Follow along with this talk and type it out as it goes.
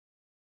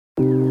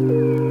Hey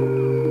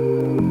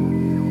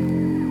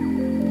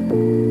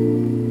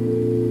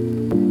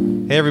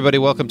everybody,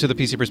 welcome to the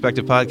PC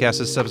Perspective Podcast.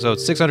 This is episode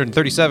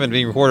 637,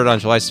 being recorded on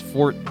July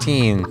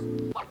 14,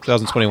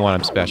 2021.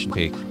 I'm Sebastian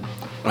Peak.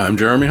 I'm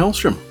Jeremy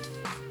Hellstrom.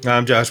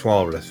 I'm Josh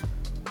Walrath.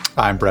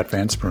 I'm Brett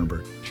Van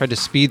Spoonberg. Tried to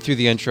speed through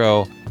the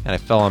intro, and I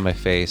fell on my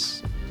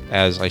face,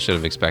 as I should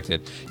have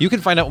expected. You can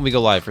find out when we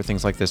go live for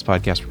things like this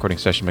podcast recording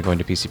session by going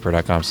to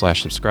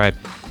pcper.com/subscribe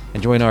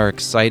and join our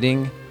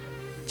exciting,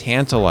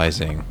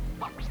 tantalizing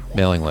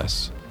mailing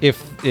list.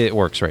 If it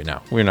works right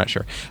now. We're not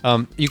sure.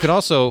 You can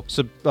also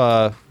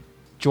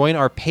join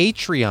our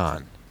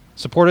Patreon.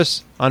 Support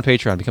us on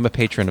Patreon. Become a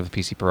patron of the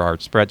PC Per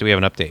Arts. Brett, do we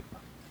have an update?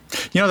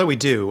 You know that we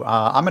do.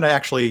 I'm going to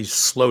actually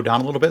slow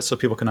down a little bit so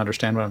people can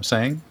understand what I'm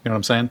saying. You know what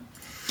I'm saying?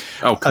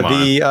 Oh, come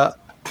on.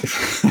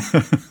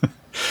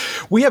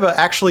 We have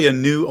actually a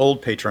new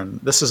old patron.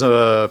 This is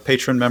a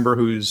patron member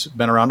who's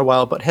been around a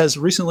while, but has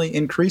recently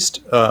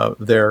increased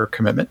their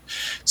commitment.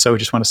 So we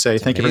just want to say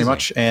thank you very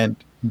much. And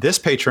this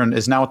patron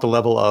is now at the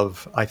level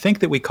of, I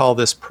think that we call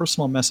this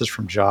personal message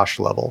from Josh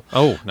level.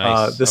 Oh,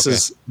 nice.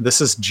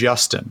 This is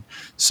Justin.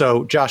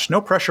 So Josh,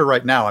 no pressure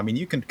right now. I mean,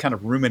 you can kind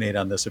of ruminate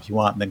on this if you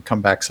want and then come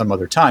back some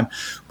other time.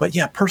 But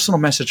yeah, personal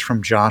message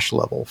from Josh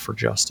level for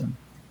Justin.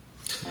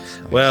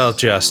 Well,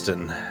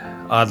 Justin,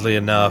 oddly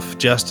enough,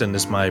 Justin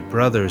is my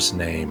brother's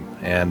name.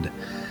 And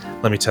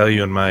let me tell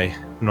you, in my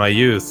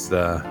youth,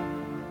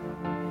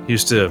 he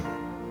used to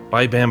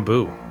buy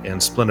bamboo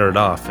and splinter it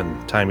off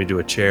and tie me to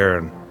a chair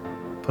and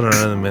put it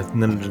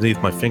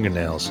underneath my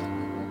fingernails.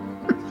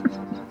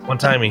 One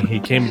time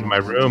he came to my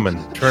room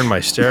and turned my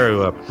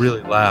stereo up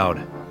really loud,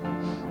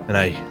 and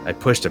I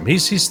pushed him.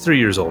 He's 3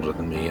 years older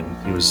than me,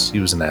 and he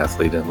was an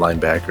athlete and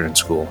linebacker in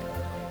school.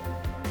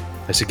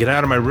 I said, "Get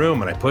out of my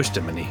room," and I pushed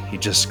him, and he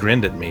just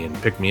grinned at me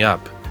and picked me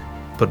up,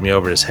 put me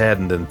over his head,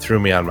 and then threw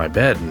me on my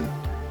bed and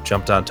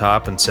jumped on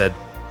top and said,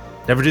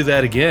 "Never do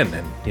that again."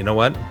 And you know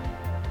what?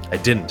 I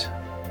didn't.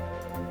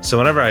 So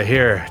whenever I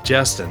hear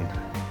Justin,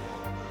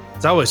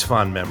 it's always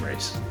fond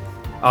memories.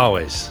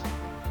 Always.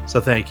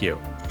 So thank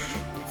you.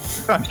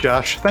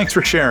 Josh, thanks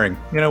for sharing.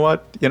 You know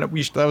what? That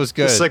was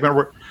good. This segment,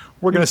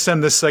 we're going to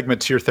send this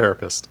segment to your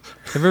therapist.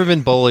 Have you ever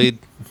been bullied?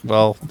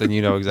 Well, then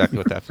you know exactly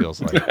what that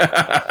feels like.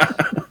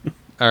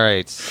 All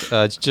right.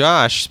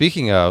 Josh,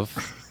 speaking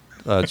of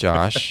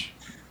Josh,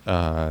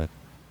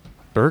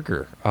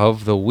 Burger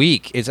of the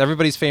Week. It's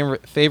everybody's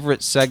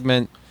favorite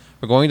segment.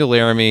 We're going to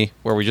Laramie,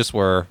 where we just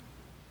were.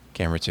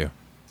 Camera 2.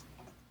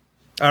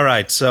 All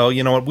right, so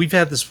you know what? We've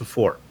had this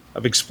before.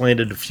 I've explained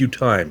it a few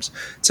times.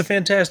 It's a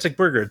fantastic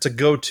burger. It's a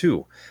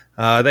go-to.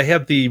 They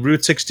had the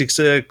Route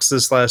 66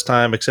 this last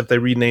time, except they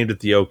renamed it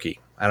the Okie.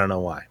 I don't know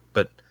why,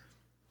 but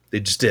they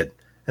just did.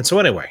 And so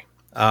anyway,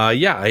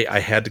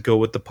 I had to go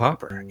with the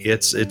Popper.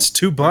 It's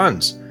 2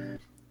 buns,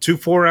 2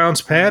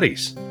 4-ounce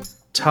patties,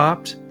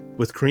 topped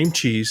with cream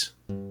cheese,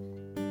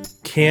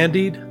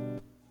 candied,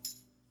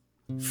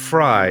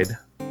 fried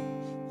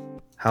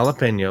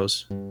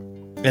jalapenos,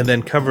 and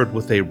then covered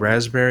with a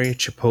raspberry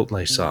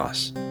chipotle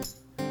sauce.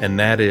 And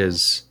that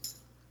is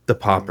the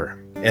Popper.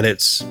 And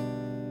it's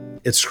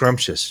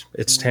scrumptious.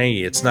 It's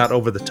tangy. It's not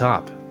over the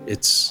top.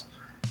 It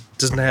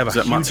doesn't have a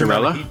huge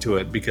mozzarella amount of heat to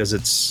it because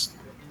it's...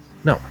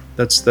 No,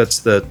 that's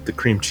the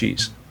cream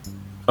cheese.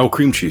 Oh,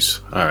 cream cheese.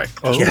 All right.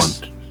 Oh,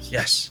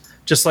 Yes.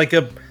 Just like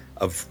a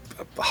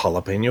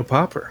jalapeno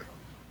Popper.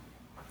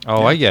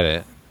 Oh, yeah. I get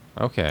it.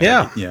 Okay.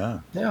 Yeah.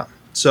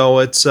 So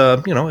it's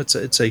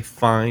it's a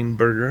fine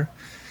burger.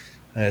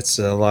 It's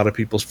a lot of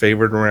people's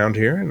favorite around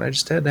here, and I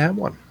just had to have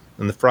one.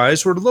 And the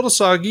fries were a little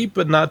soggy,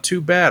 but not too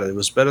bad. It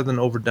was better than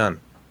overdone.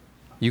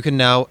 You can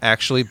now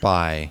actually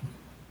buy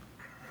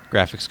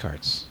graphics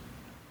cards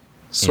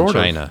Sort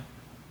in China.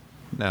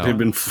 Now, They've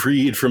been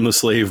freed from the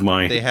slave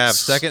mine. they have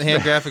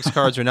secondhand graphics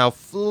cards are now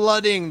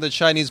flooding the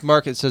Chinese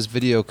market. It says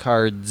video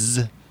cards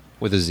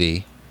with a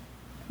Z.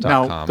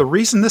 Now, the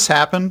reason this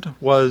happened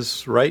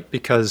was,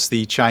 because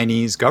the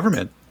Chinese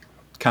government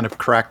kind of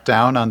cracked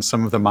down on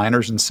some of the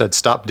miners and said,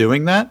 stop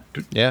doing that.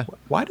 Yeah.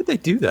 Why did they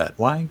do that?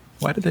 Why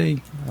did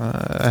they?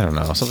 I don't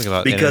know. Something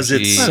about Because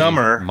energy, it's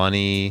summer.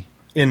 money.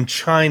 In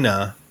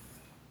China,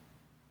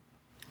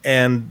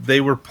 and they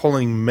were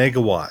pulling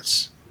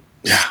megawatts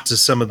to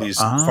some of these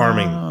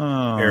farming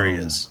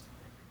areas.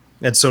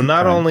 And so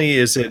not only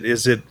is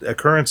it a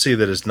currency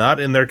that is not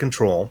in their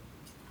control,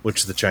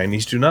 which the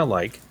Chinese do not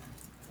like,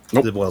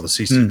 well, the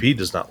CCP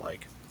does not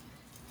like,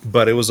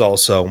 but it was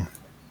also,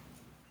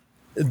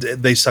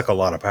 they suck a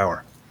lot of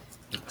power.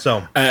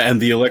 So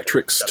And the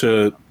electrics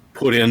to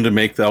put in to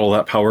make all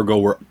that power go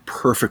were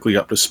perfectly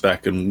up to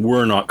spec, and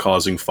were not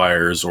causing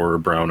fires or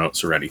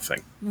brownouts or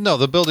anything. No,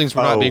 the buildings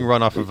were not being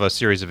run off of a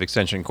series of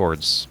extension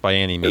cords by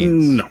any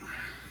means. No.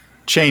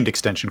 Chained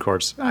extension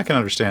cords. I can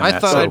understand that. I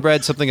thought I'd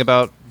read something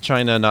about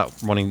China not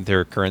wanting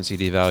their currency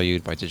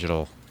devalued by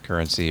digital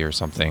currency or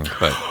something,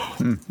 but...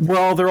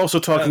 Well, they're also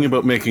talking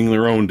about making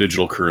their own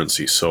digital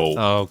currency, so...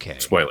 Okay.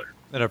 Spoiler.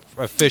 An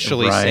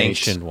officially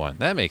sanctioned one.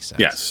 That makes sense.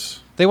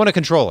 Yes. They want to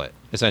control it,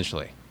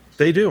 essentially.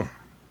 they do.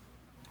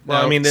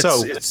 Well, I mean,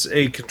 so- it's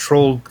a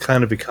controlled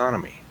kind of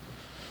economy.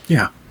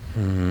 Yeah.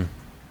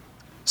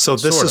 So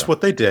this Sorta. is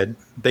what they did.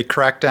 They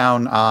cracked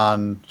down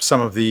on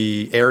some of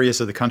the areas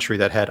of the country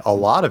that had a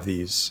lot of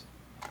these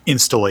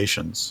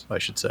installations, I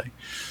should say.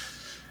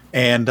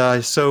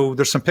 And so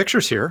there's some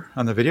pictures here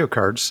on the video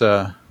cards.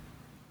 I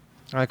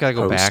gotta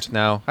go Post. back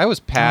now. I was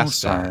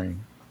past that. sorry.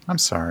 I'm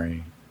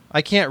sorry.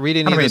 I can't read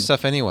any don't of mean- this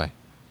stuff anyway.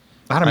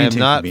 I don't I mean am to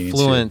not inconvenience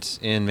you. fluent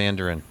in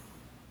Mandarin.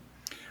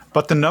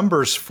 But the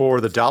numbers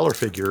for the dollar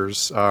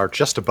figures are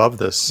just above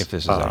this. If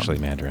this is actually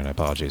Mandarin, I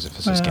apologize if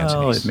this is well,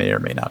 Cantonese. it may or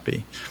may not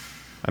be.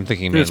 I'm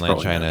thinking It's mainland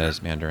probably China Mandarin.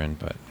 is Mandarin,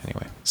 but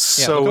anyway.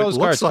 So look at it those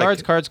looks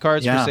cards, like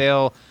cards Yeah. for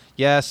sale.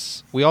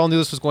 Yes, we all knew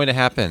this was going to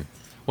happen.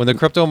 When the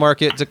crypto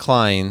market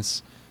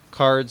declines,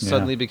 cards Yeah.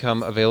 suddenly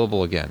become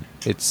available again.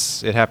 It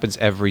happens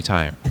every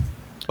time.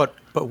 But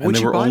And would they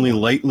you were buy only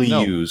one? lightly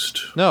No. used.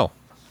 No,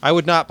 I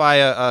would not buy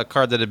a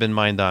card that had been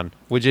mined on.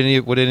 Would any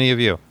of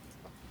you?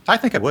 I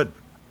think I would.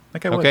 I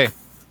think I would. Okay.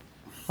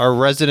 Our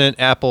resident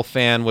Apple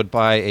fan would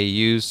buy a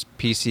used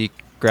PC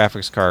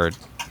graphics card.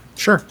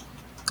 Sure.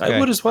 Okay. I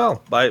would as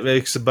well, but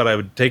I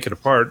would take it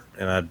apart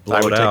and I'd blow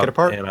I would it take out, it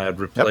apart. and I'd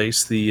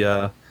replace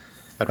I'd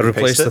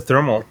replace it. the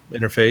thermal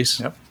interface.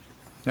 Yep.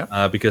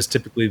 Yep. Because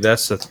typically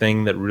that's the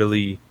thing that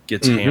really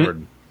gets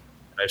hammered.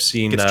 I've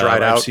seen Gets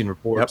dried I've out. seen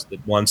reports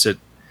that once it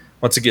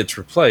gets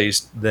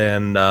replaced,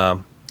 then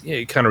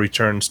it kind of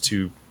returns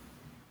to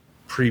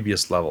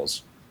previous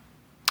levels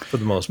for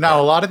the most Now, a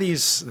part. lot of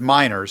these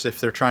miners, if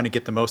they're trying to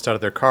get the most out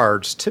of their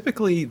cards,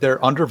 typically they're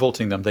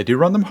undervolting them. They do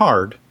run them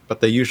hard,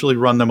 but they usually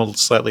run them a little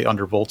slightly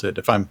undervolted,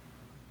 if I'm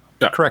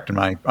Yeah. correct in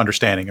my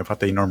understanding of what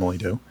they normally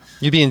do.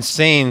 You'd be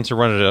insane to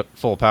run it at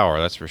full power,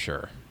 that's for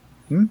sure.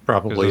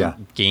 Probably, It yeah.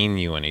 doesn't gain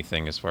you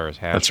anything as far as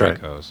hash That's rate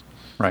right. goes.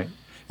 Right.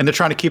 And they're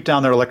trying to keep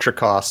down their electric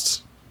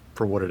costs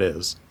for what it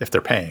is, if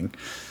they're paying.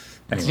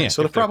 Anyway, Yeah,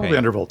 so they're if they're probably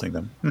paying. undervolting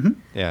them. Hmm.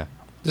 Yeah.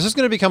 This is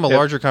going to become a Yep.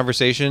 larger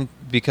conversation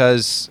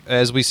because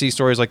as we see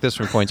stories like this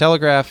from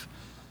Cointelegraph,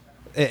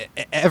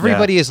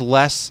 everybody is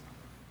less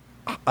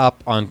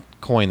up on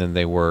coin than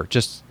they were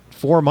just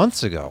 4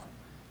 months ago.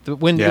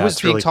 When it Yeah, was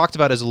it's being really- talked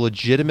about as a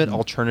legitimate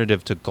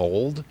alternative to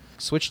gold,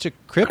 switch to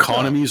crypto.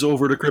 Economy's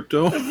over to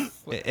crypto.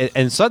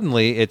 And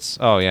suddenly it's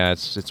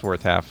it's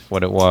worth half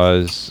what it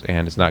was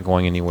and it's not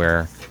going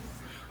anywhere.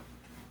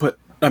 But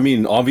I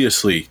mean,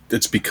 obviously,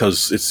 it's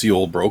because it's the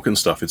old broken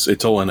stuff. It's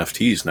all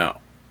NFTs now.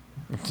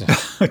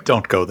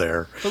 Don't go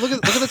there. But look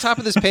at the top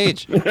of this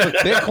page. Look,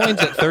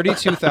 Bitcoin's at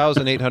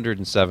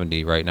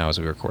 32,870 right now as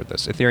we record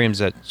this. Ethereum's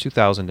at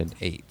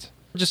 2008.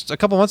 Just a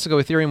couple months ago,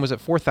 Ethereum was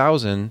at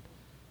 4,000.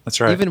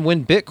 That's right. Even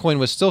when Bitcoin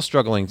was still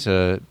struggling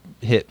to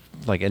hit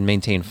and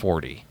maintain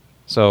 40.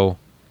 So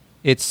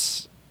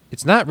it's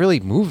not really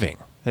moving.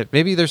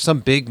 Maybe there's some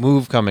big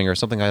move coming or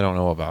something I don't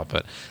know about,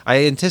 but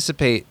I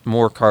anticipate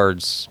more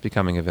cards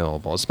becoming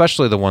available,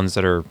 especially the ones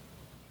that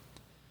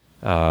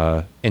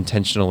are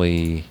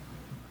intentionally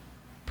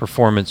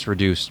performance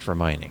reduced for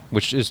mining,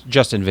 which is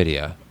just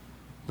NVIDIA,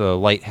 the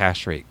light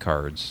hash rate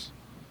cards.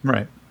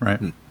 Right, right.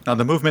 Now,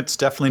 the movement's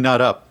definitely not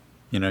up.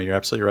 You're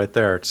absolutely right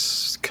there.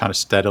 It's kind of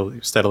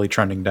steadily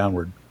trending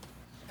downward.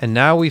 And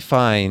now we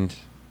find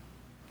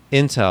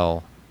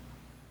Intel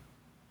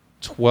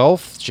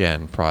 12th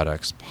gen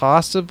products,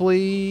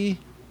 possibly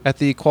at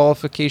the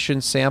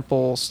qualification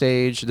sample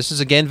stage. This is,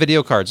 again,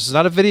 video cards. This is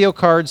not a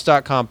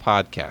videocards.com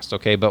podcast,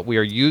 okay? But we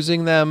are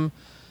using them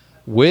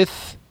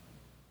with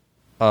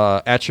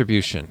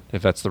attribution,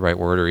 if that's the right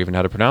word or even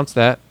how to pronounce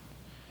that.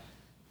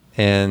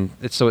 And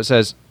so it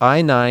says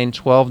i9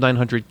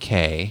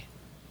 12900K,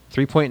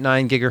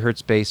 3.9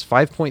 gigahertz base,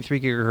 5.3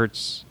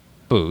 gigahertz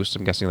boost.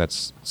 I'm guessing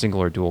that's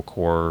single or dual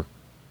core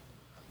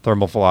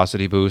thermal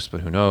velocity boost,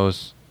 but who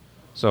knows?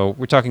 So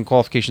we're talking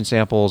qualification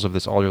samples of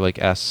this Alder Lake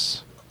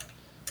S.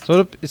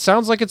 So it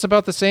sounds like it's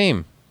about the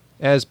same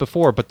as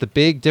before, but the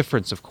big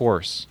difference, of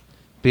course,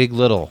 big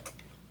little.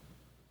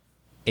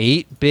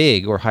 8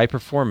 big or high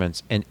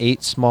performance and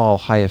 8 small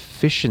high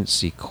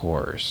efficiency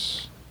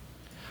cores.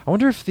 I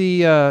wonder if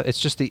it's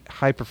just the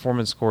high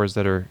performance cores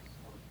that are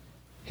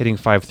hitting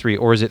 5.3,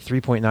 or is it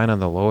 3.9 on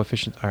the low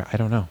efficient? I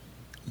don't know.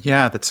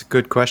 Yeah, that's a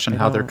good question,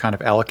 how they're kind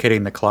of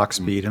allocating the clock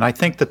speed. And I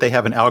think that they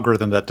have an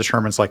algorithm that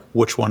determines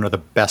which one are the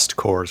best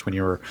cores. When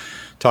you were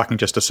talking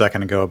just a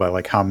second ago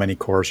about how many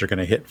cores are going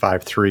to hit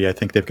 5.3, I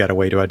think they've got a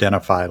way to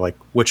identify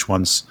which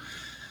ones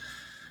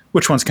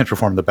can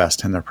perform the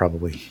best, and they're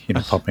probably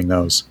pumping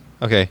those.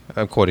 Okay,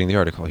 I'm quoting the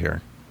article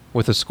here.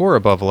 With a score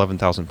above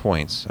 11,000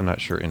 points, I'm not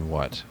sure in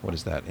what. What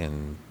is that,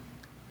 in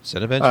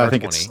Cinebench I or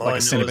think 20? it's All I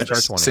like a know is Cinebench.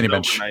 it's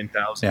Cinebench. over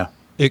 9,000. Yeah.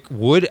 It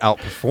would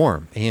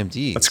outperform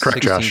AMD. That's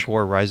correct, Josh.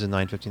 16-core Ryzen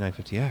 9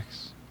 5950X.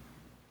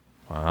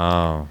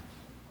 Wow.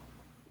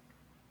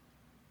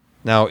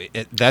 Now,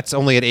 that's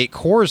only at 8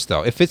 cores,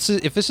 though. If this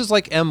is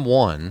like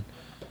M1,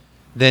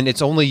 then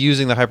it's only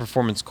using the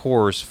high-performance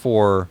cores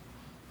for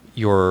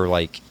your,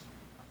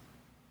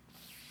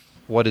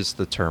 what is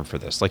the term for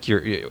this?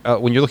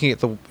 When you're looking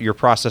at your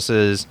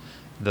processes,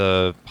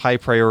 the high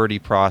priority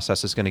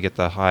process is going to get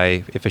the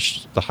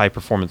high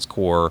performance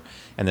core,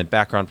 and then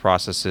background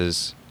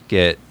processes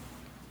get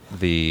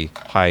the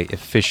high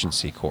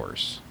efficiency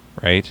cores,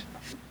 right?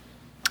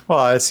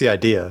 Well, that's the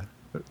idea.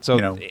 So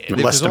less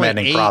there's only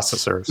demanding 8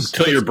 processors.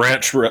 Until your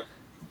branch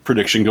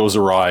prediction goes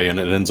awry and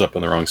it ends up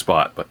in the wrong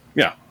spot. But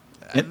yeah.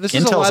 This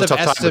is a Intel's lot a of tough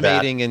time with that.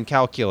 estimating and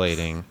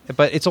calculating,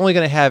 but it's only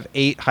going to have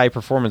 8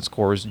 high-performance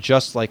cores,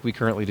 just like we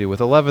currently do with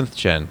 11th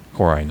Gen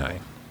Core i9.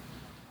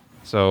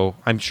 So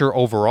I'm sure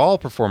overall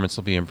performance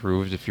will be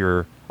improved if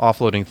you're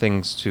offloading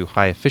things to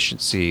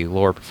high-efficiency,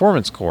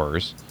 lower-performance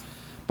cores.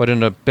 But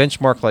in a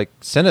benchmark like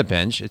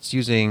Cinebench, it's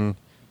using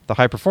the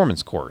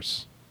high-performance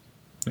cores.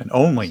 And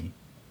only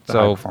the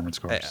high performance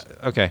cores.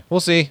 Okay, we'll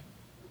see.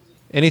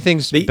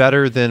 Anything's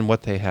better than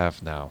what they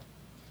have now.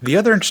 The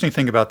other interesting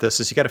thing about this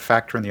is you got to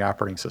factor in the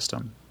operating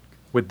system.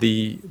 With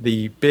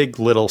the big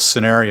little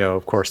scenario,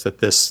 of course, that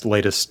this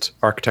latest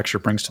architecture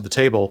brings to the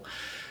table,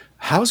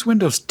 how's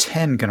Windows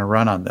 10 going to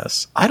run on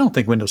this? I don't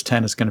think Windows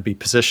 10 is going to be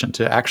positioned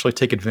to actually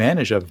take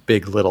advantage of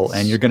big little,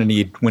 and you're going to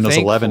need Windows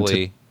 11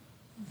 to...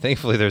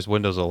 Thankfully, there's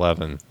Windows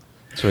 11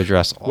 to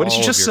address all What did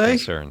you just of your say?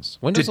 concerns.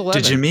 Windows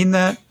 11. Did you mean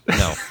that?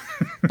 No.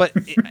 But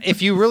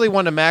if you really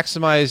want to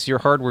maximize your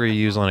hardware, you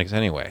use Linux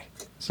anyway.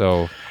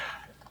 So...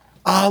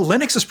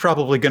 Linux is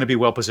probably going to be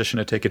well positioned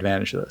to take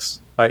advantage of this.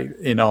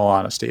 In all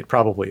honesty, it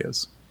probably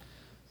is.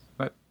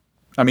 But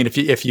I mean, if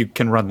you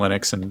can run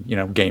Linux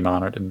and game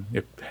on it, and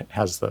it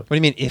has the what do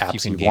you mean if you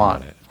apps can game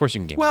want on it? Of course you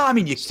can game. Well, I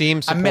mean,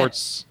 Steam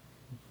supports.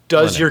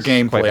 Does Linux your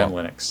game quite play on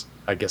well. Linux?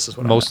 I guess is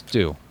what Most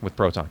do with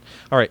Proton.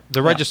 All right,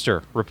 the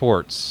Register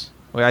reports.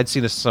 Well, I'd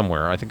seen this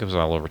somewhere. I think it was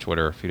all over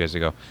Twitter a few days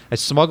ago. A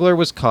smuggler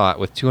was caught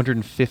with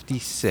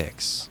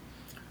 256.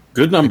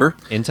 Good number.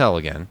 Intel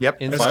again. Yep.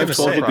 Intel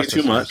 512 would be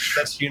too processors. much.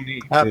 That's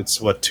unique. It's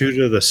what, 2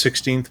 to the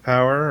 16th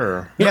power,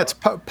 or Yeah, it's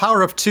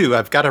power of 2.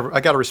 I got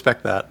to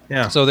respect that.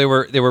 yeah. So they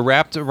were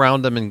wrapped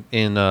around them in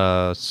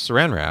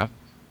Saran wrap.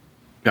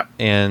 Yeah.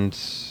 And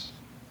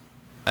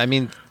I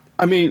mean,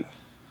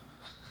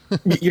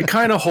 you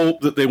kind of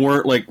hope that they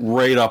weren't like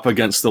right up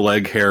against the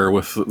leg hair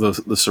with the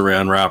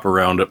saran wrap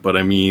around it, but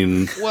I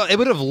mean, well, it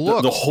would have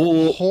looked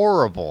whole-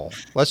 horrible.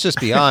 Let's just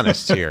be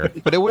honest here.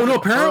 But it would. well, no,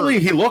 apparently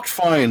he looked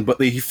fine, but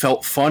he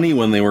felt funny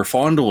when they were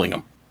fondling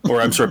him, or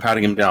I'm sorry,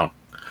 patting him down.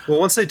 Well,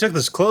 once they took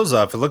his clothes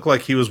off, it looked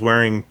like he was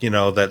wearing,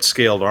 that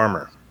scaled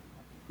armor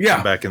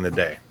Yeah, back in the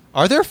day.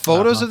 Are there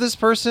photos of this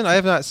person? I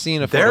have not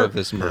seen a photo There- of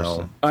this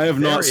person. I have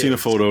not seen a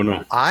photo.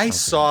 No, I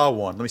saw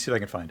one. Let me see if I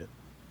can find it.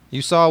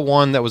 You saw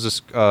one that was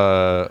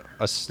a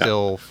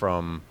still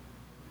from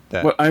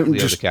that Well, I'm Leo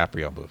just-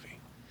 DiCaprio movie.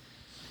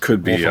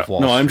 could be. Wolf of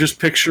Wall No, I'm Street. just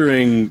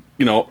picturing.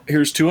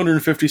 Here's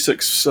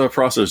 256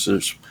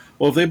 processors.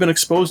 Well, have they been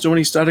exposed to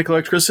any static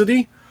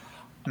electricity?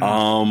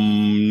 No.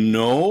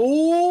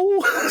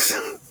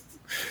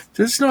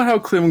 That's not how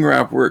Klim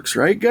wrap works,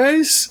 right,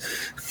 guys?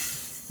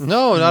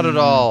 No, not at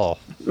all.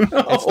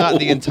 It's not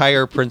the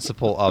entire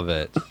principle of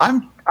it.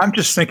 I'm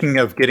just thinking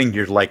of getting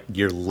your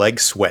leg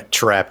sweat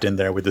trapped in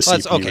there with the Well,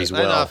 CPU okay, as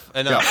well.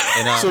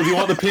 enough. So, do you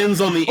want the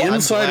pins on the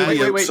inside or the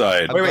glad-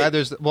 outside? I'm glad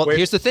there's. Well, wait.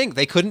 here's the thing: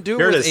 they couldn't do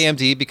Here it it with is.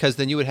 AMD because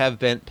then you would have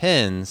bent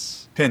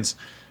pins. Pins.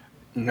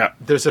 No.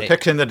 There's a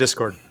pic in the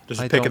Discord. There's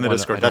a I pic don't in the wanna-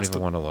 Discord. I don't That's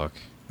even want to look.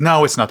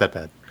 No, it's not that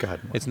bad. Go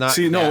ahead. It's not.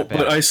 See, no, that bad.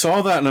 but I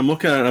saw that and I'm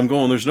looking at it and I'm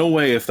going, there's no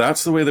way if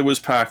that's the way that was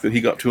packed that he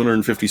got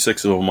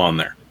 256 of them on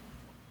there.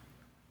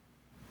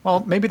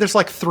 Well, maybe there's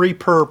like 3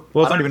 per. I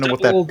don't even know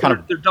what that kind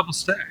of. They're double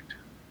stacked.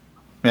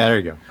 Yeah, there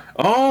you go.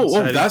 Oh, well,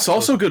 Exciting. that's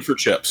also good for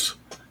chips.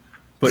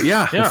 But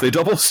yeah, Yeah. if they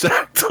double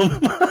stacked them.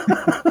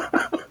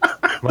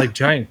 Like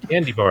giant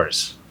candy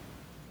bars.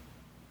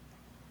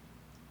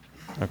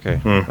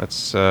 Okay,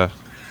 let's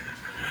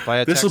buy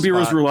a This will tech be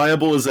as spot.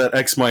 reliable as that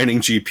X mining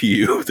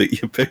GPU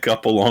that you pick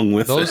up along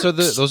with Those it. are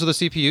the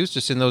CPUs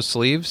just in those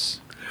sleeves.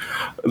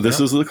 This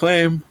is the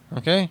claim.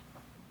 Okay.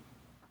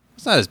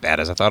 It's not as bad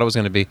as I thought it was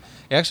going to be.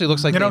 It actually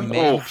looks like You they know-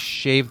 may have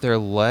shaved their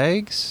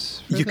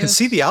legs. for You can this.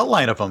 see the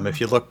outline of them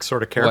if you look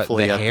sort of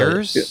carefully the at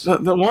hairs.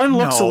 The one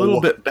looks a No. little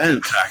bit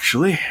bent,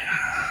 actually.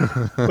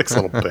 Looks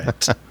a little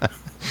bit.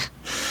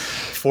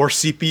 4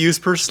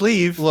 CPUs per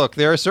sleeve. Look,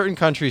 there are certain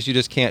countries you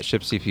just can't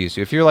ship CPUs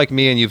to. If you're like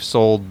me and you've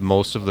sold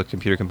most of the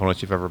computer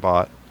components you've ever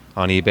bought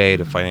on eBay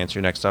to finance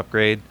your next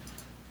upgrade,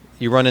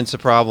 you run into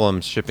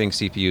problems shipping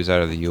CPUs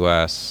out of the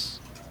U.S.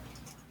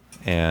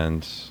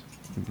 And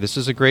this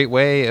is a great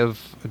way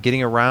of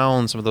getting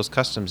around some of those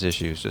customs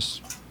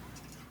issues.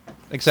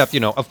 Except,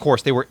 of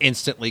course, they were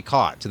instantly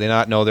caught. Do they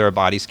not know there are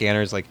body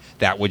scanners like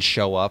that would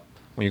show up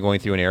when you're going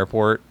through an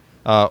airport?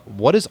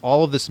 What is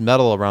all of this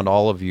metal around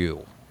all of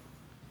you?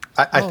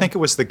 I think it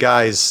was the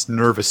guy's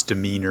nervous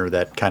demeanor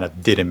that kind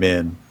of did him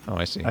in. Oh,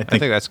 I see. I I think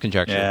think- that's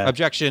conjecture. yeah.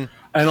 Objection.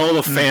 And all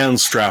the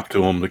fans strapped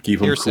to them to keep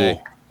them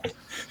Hearsay.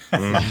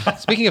 cool.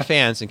 Speaking of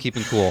fans and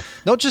keeping cool,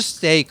 don't just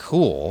stay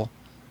cool.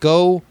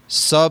 Go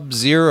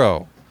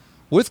Sub-Zero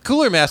with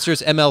Cooler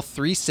Master's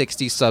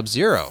ML360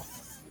 Sub-Zero.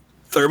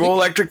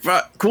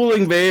 Thermoelectric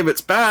cooling, babe.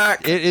 It's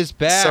back. It is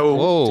back. So-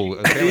 Whoa.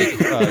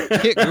 Apparently,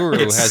 Kit Guru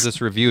has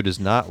this review, does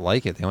not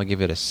like it. They only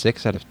give it a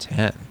 6 out of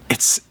 10.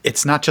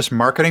 It's not just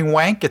marketing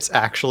wank. It's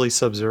actually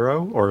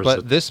Sub-Zero, or is But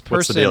it, this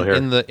what's the person deal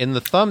here? in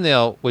the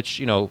thumbnail, which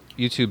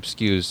YouTube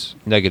skews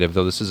negative,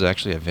 though this is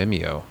actually a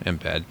Vimeo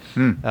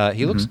embed.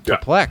 He looks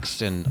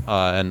perplexed and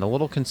a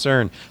little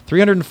concerned.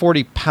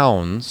 340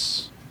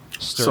 pounds.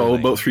 So sterling.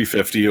 about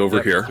 $350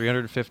 over here.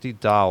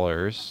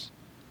 $350.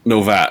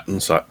 No VAT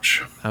and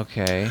such.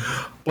 Okay.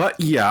 But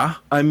yeah,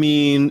 I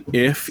mean,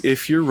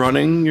 if you're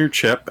running your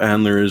chip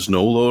and there is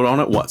no load on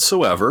it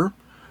whatsoever,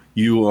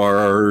 you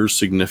are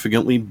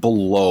significantly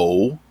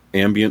below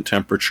ambient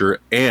temperature.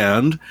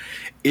 And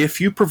if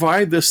you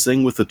provide this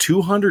thing with the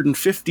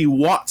 250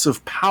 watts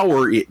of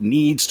power it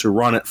needs to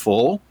run it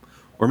full,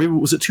 or maybe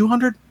was it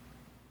 200?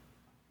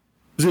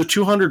 Was it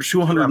 200 or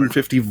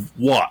 250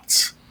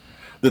 watts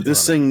that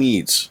this thing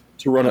needs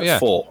to run it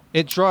full?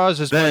 It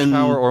draws as much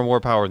power or more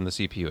power than the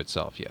CPU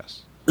itself,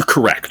 yes.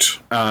 Correct.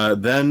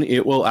 Then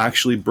it will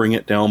actually bring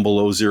it down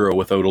below zero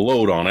without a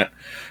load on it.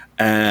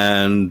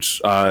 And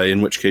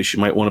in which case you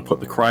might want to put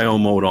the cryo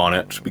mode on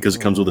it because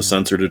it comes with a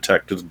sensor to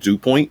detect the dew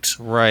point.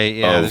 Right,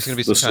 yeah. Of There's going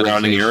to be the some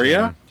surrounding condensation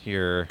area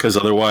here. because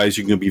otherwise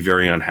you're going to be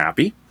very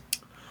unhappy.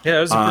 Yeah,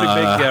 there's a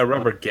pretty big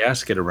rubber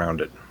gasket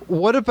around it.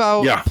 What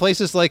about Yeah.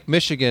 places like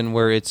Michigan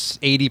where it's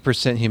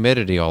 80%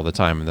 humidity all the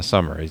time in the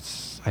summer?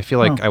 I feel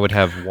like I would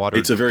have water.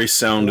 It's a very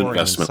sound pouring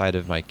investment. inside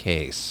of my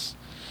case.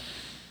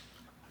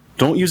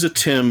 Don't use a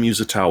Tim,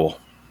 use a towel.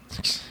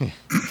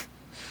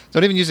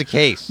 Don't even use a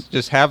case.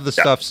 Just have the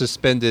stuff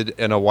suspended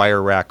in a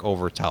wire rack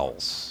over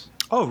towels.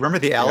 Oh, remember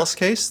the Alice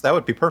case? That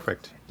would be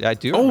perfect. Yeah, I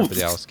do remember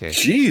the Alice case.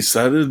 Geez,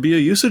 that would be a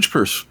usage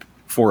for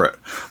it.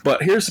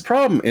 But here's the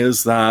problem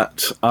is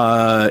that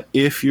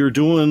if you're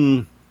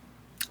doing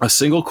a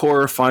single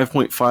core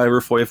 5.5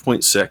 or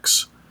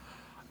 5.6,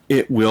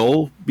 it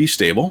will be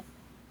stable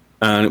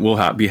and it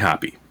will be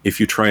happy. If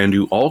you try and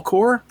do all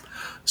core,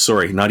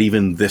 sorry, not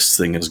even this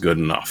thing is good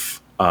enough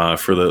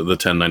for the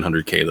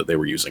 10900K that they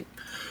were using.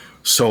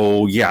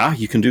 So yeah,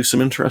 you can do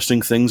some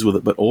interesting things with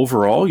it, but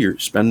overall you're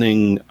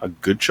spending a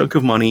good chunk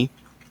of money,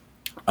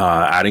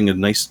 adding a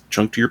nice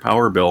chunk to your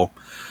power bill,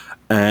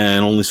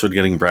 and only sort of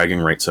getting bragging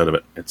rights out of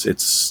it.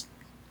 It's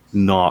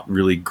not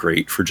really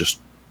great for just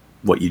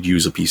what you'd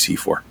use a PC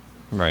for.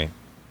 Right.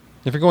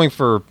 If you're going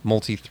for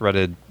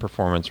multi-threaded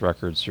performance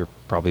records, you're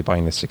probably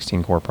buying the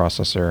 16-core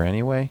processor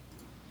anyway.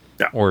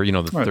 Yeah. Or,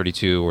 the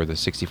 32 or the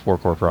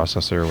 64-core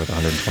processor with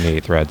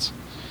 128 threads.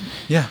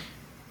 Yeah.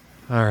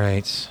 All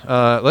right.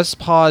 Let's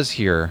pause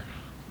here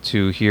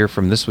to hear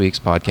from this week's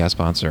podcast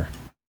sponsor.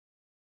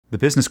 The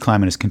business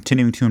climate is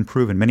continuing to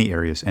improve in many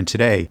areas, and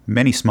today,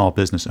 many small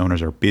business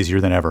owners are busier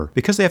than ever.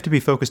 Because they have to be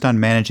focused on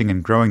managing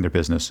and growing their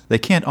business, they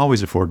can't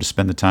always afford to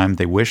spend the time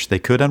they wish they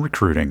could on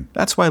recruiting.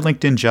 That's why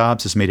LinkedIn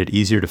Jobs has made it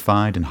easier to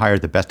find and hire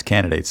the best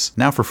candidates,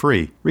 now for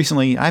free.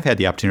 Recently, I've had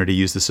the opportunity to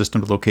use the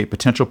system to locate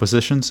potential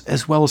positions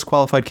as well as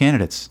qualified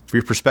candidates. For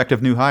your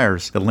prospective new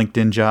hires, the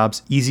LinkedIn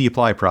Jobs Easy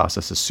Apply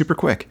process is super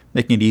quick,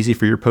 making it easy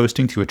for your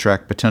posting to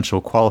attract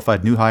potential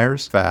qualified new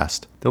hires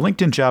fast. The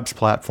LinkedIn Jobs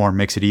platform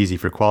makes it easy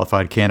for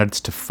qualified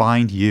candidates to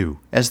find you,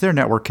 as their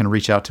network can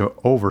reach out to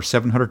over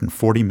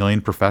 740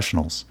 million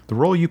professionals. The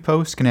role you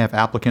post can have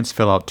applicants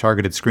fill out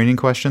targeted screening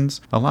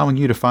questions, allowing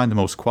you to find the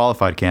most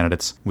qualified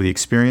candidates with the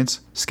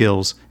experience,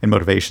 skills, and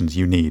motivations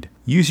you need.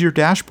 Use your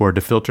dashboard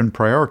to filter and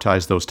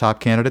prioritize those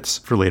top candidates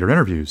for later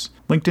interviews.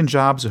 LinkedIn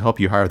Jobs will help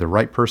you hire the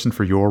right person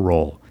for your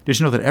role. Did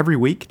you know that every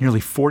week, nearly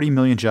 40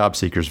 million job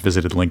seekers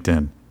visited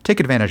LinkedIn? Take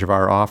advantage of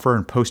our offer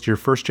and post your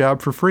first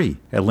job for free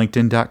at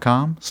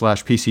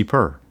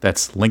linkedin.com/PCPer.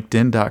 That's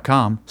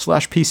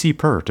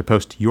linkedin.com/PCPer to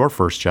post your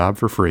first job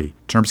for free.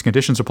 Terms and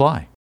conditions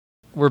apply.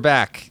 We're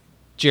back.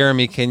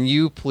 Jeremy, can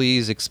you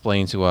please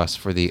explain to us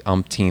for the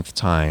umpteenth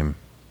time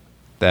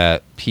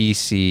that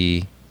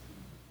PC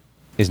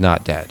is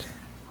not dead?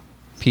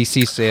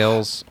 PC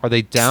sales, are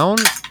they down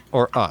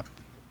or up?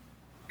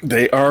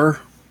 They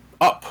are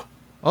up.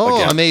 Oh,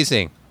 Again.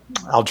 Amazing.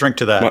 I'll drink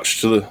to that.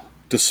 Much to the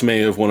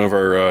dismay of one of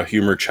our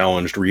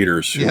humor-challenged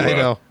readers. Who, Yeah, I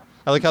know.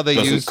 I like how they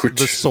doesn't use quit-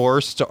 the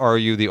source to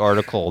argue the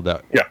article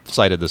that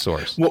cited the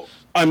source. Well,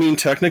 I mean,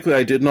 technically,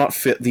 I did not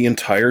fit the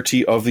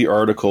entirety of the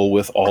article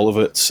with all of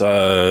its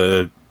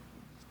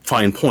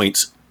fine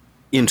points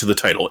into the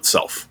title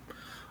itself.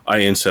 I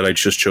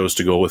just chose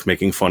to go with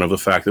making fun of the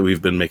fact that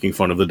we've been making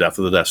fun of the death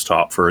of the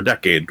desktop for a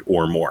decade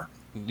or more.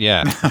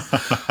 Yeah.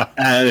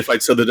 And if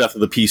I'd said the death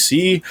of the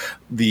PC,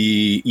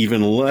 the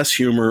even less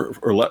humor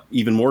or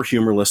even more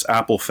humorless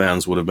Apple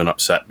fans would have been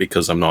upset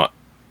because I'm not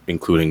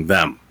including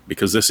them.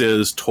 Because this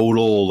is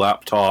total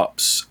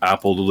laptops,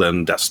 Apple,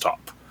 and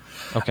desktop.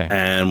 Okay.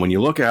 And when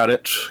you look at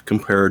it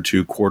compared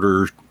to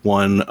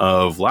Q1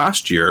 of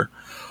last year,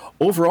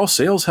 overall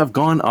sales have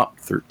gone up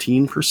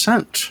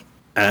 13%.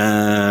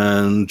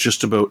 And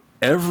just about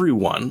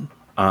everyone,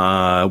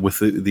 with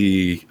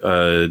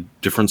the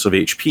difference of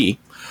HP,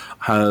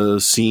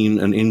 has seen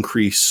an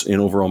increase in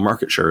overall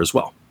market share as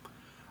well.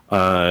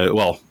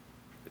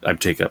 I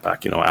take that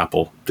back.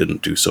 Apple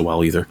didn't do so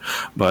well either.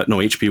 But no,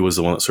 HP was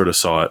the one that sort of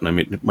saw it, and I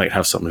mean, it might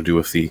have something to do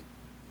with the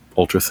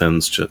ultra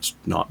thins just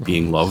not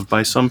being loved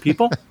by some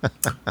people.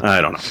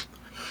 I don't know.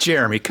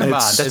 Jeremy, come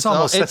on.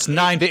 That's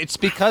 9. It's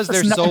because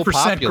they're so 9%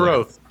 popular.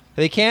 growth.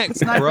 They can't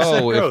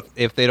grow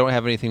if they don't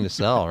have anything to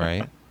sell,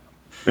 right?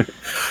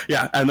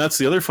 Yeah, and that's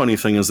the other funny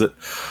thing is that,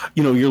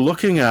 you're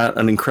looking at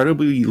an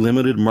incredibly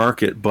limited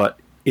market, but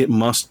it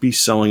must be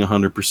selling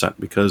 100%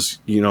 because,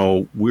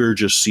 we're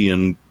just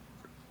seeing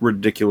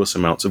ridiculous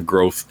amounts of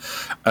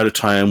growth at a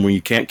time where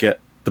you can't get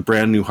the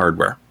brand new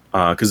hardware.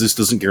 Because this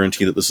doesn't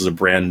guarantee that this is a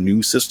brand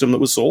new system that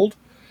was sold.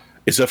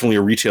 It's definitely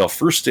a retail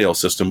first sale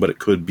system, but it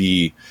could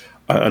be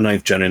a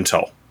 9th gen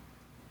Intel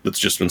that's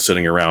just been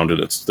sitting around, and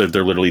it's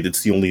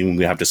the only one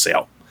we have to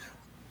sell.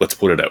 Let's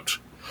put it out.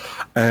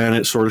 And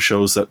it sort of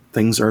shows that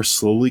things are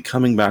slowly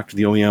coming back to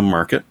the OEM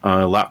market.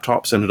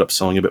 Laptops ended up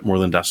selling a bit more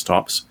than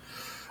desktops,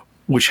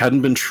 which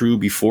hadn't been true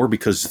before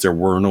because there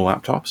were no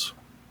laptops.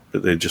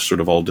 They just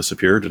sort of all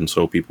disappeared, and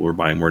so people were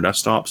buying more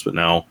desktops. But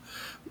now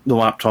the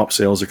laptop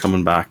sales are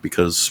coming back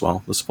because,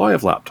 well, the supply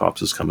of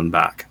laptops is coming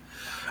back.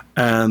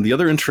 And the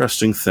other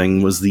interesting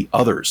thing was the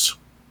others.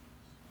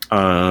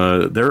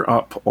 They're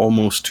up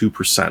almost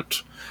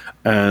 2%.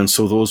 And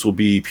so those will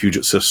be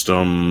Puget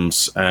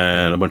Systems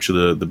and a bunch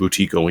of the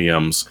boutique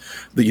OEMs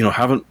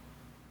that,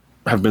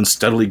 have been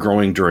steadily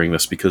growing during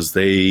this because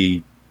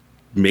they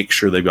make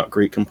sure they've got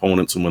great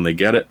components. And when they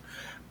get it,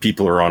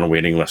 people are on a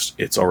waiting list.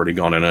 It's already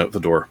gone in and out the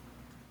door.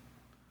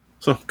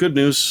 So good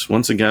news.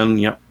 Once again,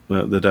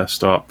 the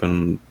desktop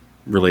and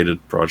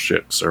related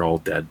projects are all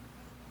dead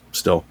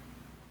still.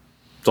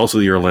 It's also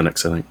the year of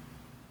Linux, I think.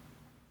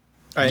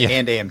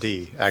 And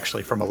AMD,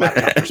 actually, from a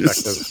laptop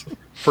perspective.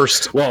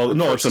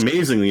 It's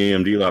amazing the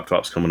AMD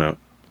laptop's coming out.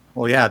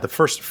 Well, yeah, the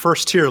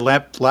first tier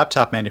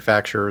laptop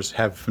manufacturers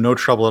have no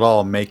trouble at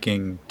all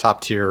making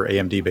top tier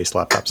AMD based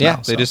laptops.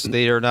 Yeah, now,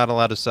 they are not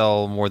allowed to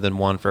sell more than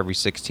one for every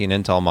 16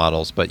 Intel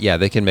models, but yeah,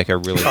 they can make a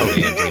really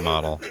good AMD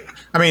model.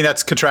 I mean,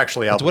 that's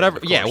contractually out.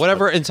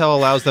 Whatever Intel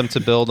allows them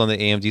to build on the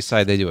AMD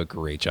side, they do a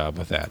great job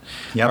with that.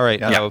 Yep, all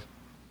right,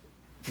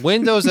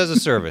 Windows as a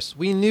service.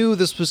 We knew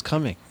this was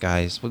coming,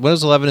 guys.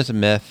 Windows 11 is a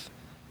myth.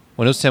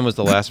 Windows 10 was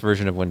the last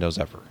version of Windows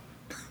ever.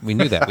 We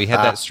knew that. We had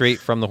that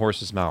straight from the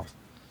horse's mouth.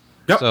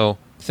 Yep. So,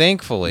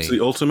 thankfully... It's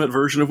the ultimate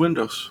version of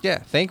Windows. Yeah,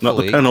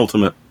 thankfully... Not the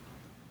penultimate.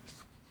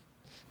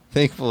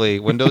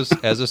 Thankfully, Windows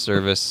as a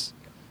service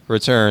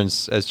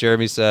returns, as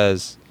Jeremy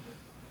says,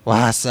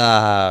 what's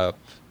up?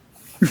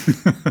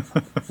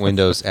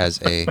 Windows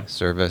as a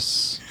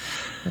service...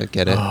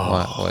 Get it?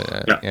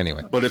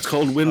 Anyway. But it's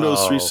called Windows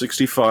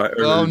 365.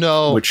 Oh,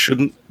 no. Which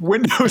shouldn't...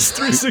 Windows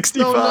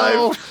 365.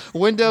 No.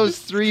 Windows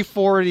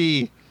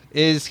 340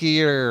 is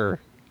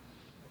here.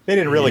 They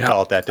didn't really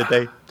call it that, did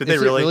they? Did they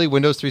really? Is it really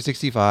Windows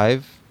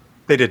 365?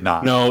 They did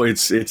not. No,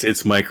 it's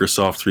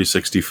Microsoft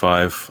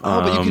 365.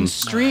 But you can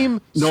stream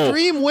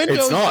Windows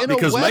it's not, in a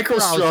because web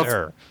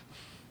browser.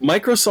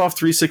 Microsoft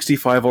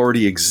 365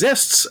 already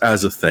exists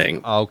as a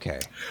thing.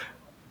 Okay.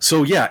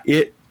 So yeah,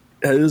 it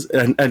is,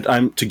 and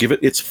I'm to give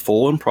it its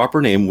full and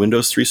proper name: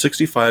 Windows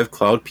 365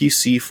 Cloud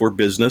PC for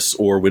Business,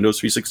 or Windows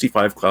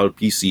 365 Cloud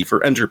PC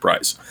for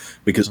Enterprise,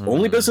 because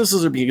only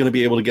businesses are going to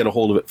be able to get a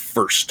hold of it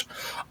first,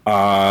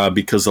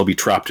 because they'll be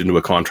trapped into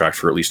a contract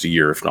for at least a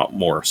year, if not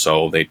more.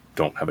 So they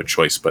don't have a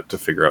choice but to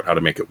figure out how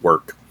to make it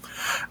work,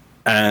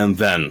 and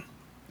then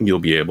you'll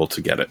be able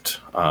to get it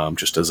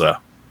just as a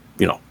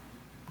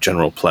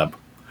general pleb.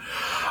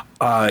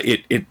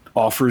 It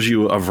offers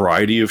you a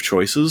variety of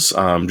choices,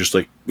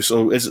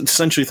 so it's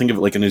essentially think of it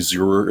like an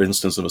Azure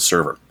instance of a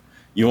server.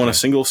 You want a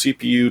single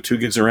CPU, 2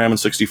 gigs of RAM, and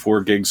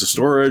 64 gigs of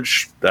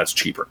storage, that's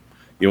cheaper.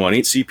 You want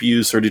 8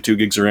 CPUs, 32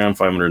 gigs of RAM,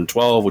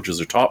 512, which is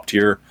their top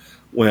tier,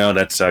 well,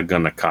 that's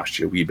going to cost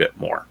you a wee bit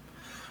more.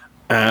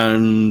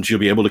 And you'll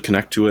be able to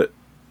connect to it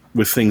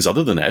with things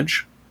other than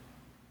Edge.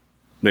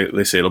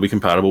 They say it'll be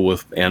compatible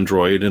with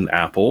Android and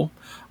Apple.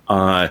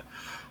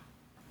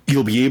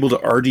 You'll be able to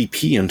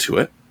RDP into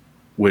it,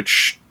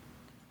 which,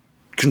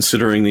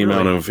 considering the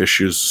amount of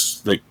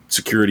issues, like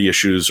security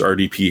issues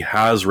RDP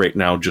has right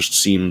now, just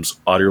seems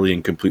utterly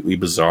and completely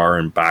bizarre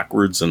and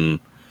backwards. And,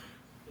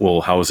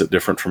 well, how is it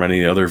different from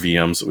any of the other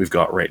VMs that we've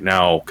got right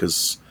now?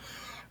 Because,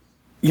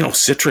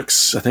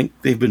 Citrix, I think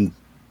they've been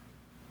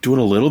doing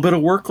a little bit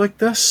of work like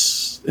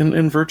this in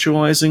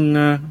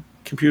virtualizing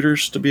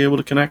computers to be able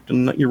to connect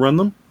and let you run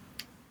them.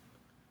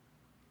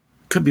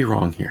 Could be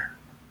wrong here.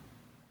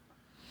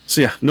 So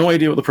yeah, no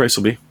idea what the price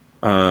will be.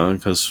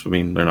 Because,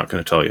 they're not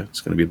going to tell you.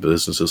 It's going to be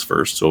businesses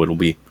first, so it'll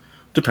be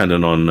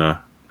dependent on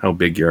how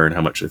big you are and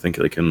how much they think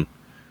they can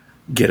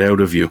get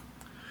out of you.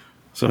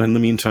 So in the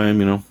meantime,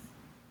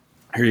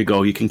 here you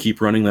go. You can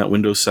keep running that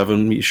Windows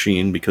 7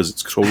 machine because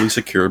it's totally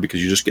secure,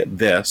 because you just get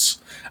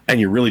this, and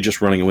you're really just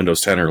running a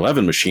Windows 10 or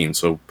 11 machine,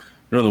 so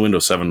none of the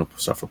Windows 7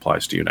 stuff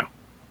applies to you now.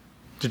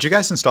 Did you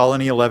guys install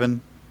any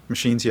 11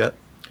 machines yet?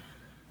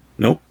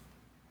 Nope.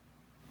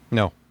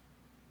 No.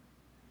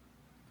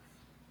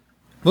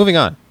 Moving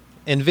on.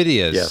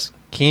 NVIDIA's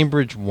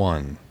Cambridge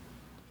 1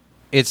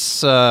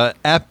 It's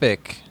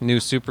Epic new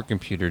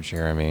supercomputer,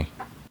 Jeremy.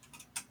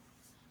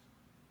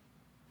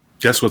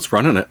 Guess what's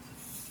running it?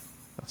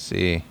 Let's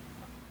see.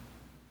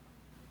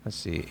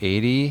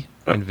 80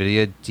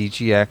 NVIDIA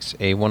DGX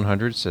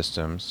A100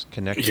 systems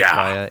connected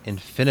via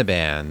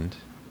InfiniBand.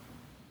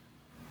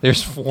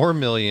 There's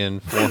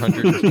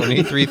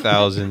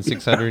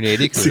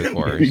 4,423,680 CUDA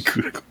cores.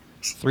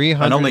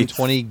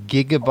 320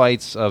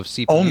 gigabytes of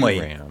CPU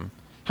RAM.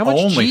 How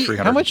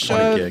much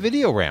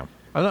video RAM?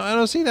 I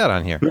don't see that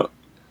on here. No,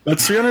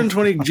 that's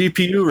 320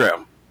 GPU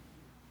RAM.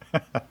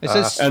 It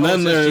says, and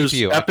then there's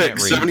GPU. Epic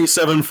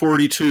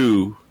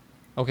 7742.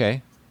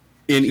 Okay.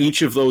 In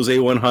each of those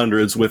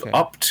A100s with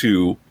up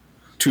to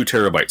 2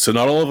 terabytes. So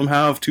not all of them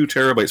have 2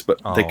 terabytes, but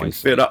they can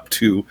fit up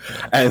to,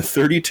 and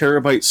 30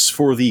 terabytes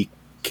for the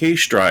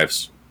cache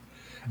drives,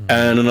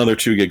 and another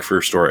 2 gig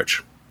for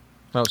storage.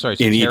 Oh, sorry.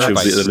 2 in each of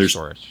the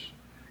storage.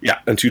 Yeah,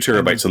 and 2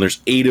 terabytes, and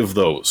there's 8 of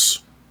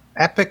those.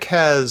 Epic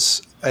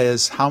has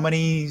how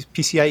many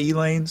PCIe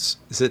lanes?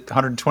 Is it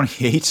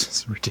 128?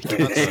 It's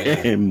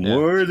ridiculous.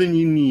 More than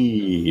you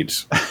need.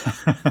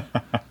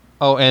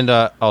 Oh, and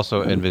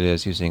also NVIDIA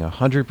is using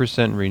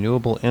 100%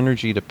 renewable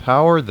energy to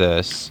power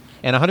this,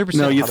 and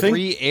 100%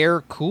 free air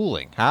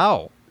cooling.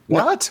 How?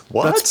 What?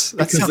 That's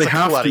because they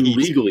have to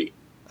legally.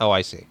 Oh,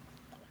 I see.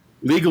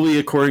 Legally,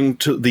 according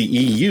to the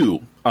EU.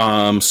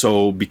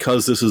 So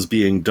because this is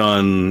being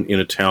done in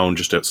a town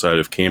just outside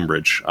of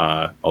Cambridge,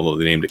 although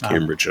they named it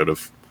Cambridge out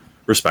of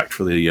respect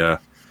for the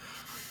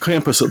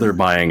campus that they're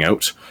buying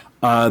out,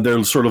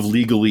 they'll sort of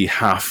legally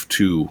have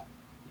to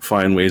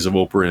find ways of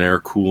open air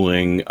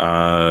cooling,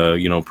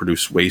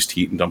 produce waste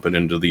heat and dump it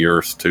into the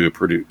earth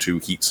to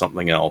heat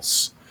something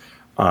else.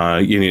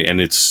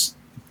 And it's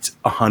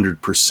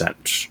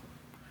 100%.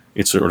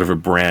 It's sort of a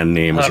brand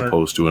name as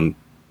opposed to an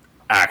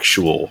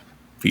actual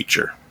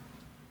feature.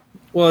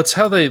 Well, it's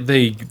how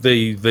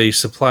they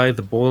supply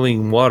the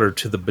boiling water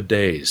to the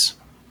bidets.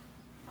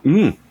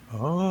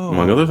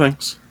 Among other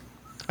things.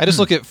 I just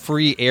look at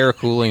free air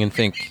cooling and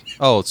think,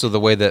 oh, so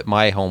the way that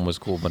my home was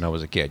cooled when I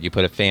was a kid. You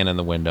put a fan in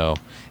the window,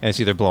 and it's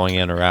either blowing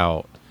in or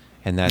out,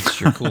 and that's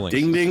your cooling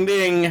Ding, system.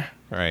 ding, ding.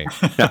 Right.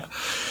 Yeah.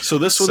 So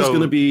this one is going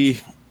to be...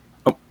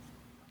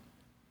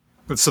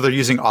 So they're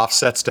using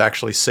offsets to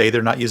actually say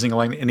they're not using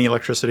any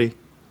electricity?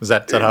 Is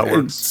that how it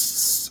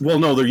works? Well,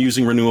 no, they're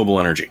using renewable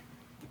energy.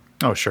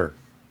 Oh, sure.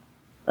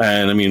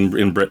 And, I mean,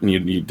 in Britain,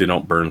 they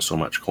don't burn so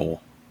much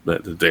coal.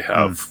 They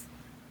have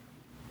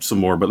some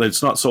more, but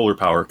it's not solar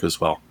power because,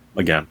 well,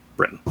 again,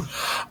 Britain.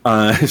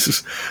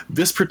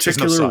 This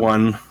particular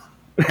one,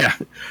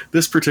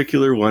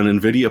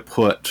 NVIDIA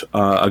put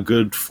a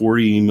good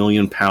 £40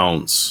 million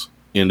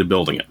into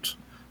building it.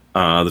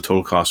 The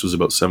total cost was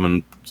about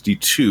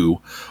 72.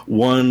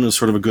 One is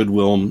sort of a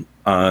goodwill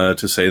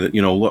to say that,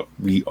 look,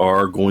 we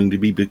are going to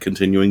be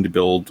continuing to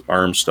build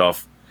ARM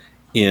stuff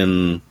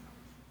in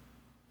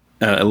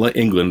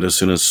England as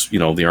soon as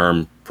the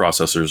ARM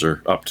processors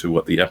are up to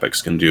what the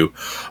Epics can do.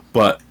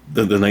 But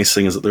the nice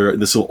thing is that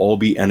this will all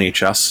be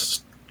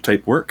NHS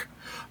type work.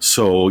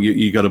 So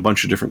you got a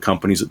bunch of different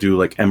companies that do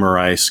like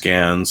MRI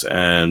scans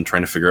and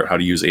trying to figure out how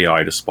to use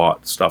AI to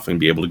spot stuff and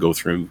be able to go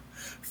through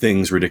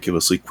things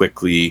ridiculously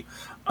quickly.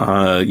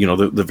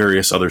 The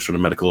various other sort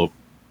of medical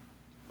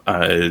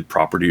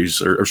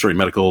properties or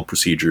medical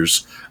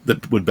procedures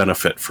that would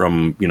benefit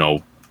from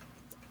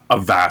a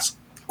vast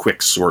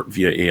quick sort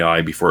via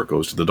AI before it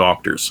goes to the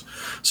doctors.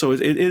 So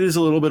it is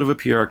a little bit of a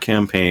PR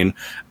campaign,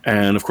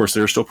 and of course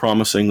they're still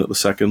promising that the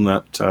second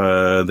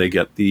that they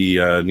get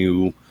the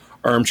new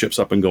ARM chips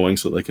up and going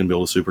so that they can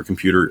build a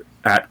supercomputer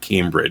at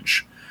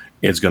Cambridge,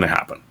 it's going to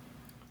happen.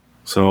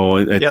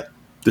 So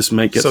this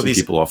might get some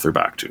people off their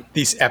back too.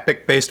 These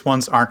Epic-based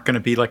ones aren't going to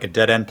be like a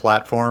dead-end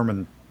platform,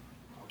 and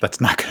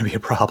that's not going to be a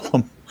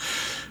problem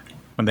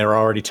when they're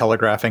already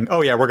telegraphing,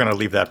 oh yeah, we're going to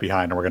leave that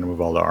behind and we're going to move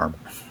all to ARM.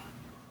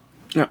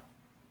 Yeah.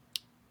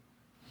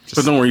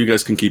 But don't worry, you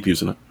guys can keep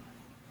using it.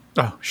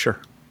 Oh, sure.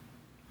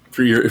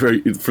 For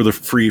the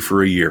free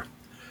for a year.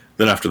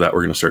 Then after that,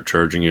 we're going to start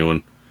charging you,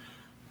 and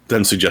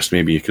then suggest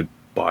maybe you could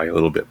buy a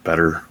little bit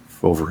better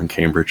over in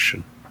Cambridge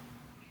and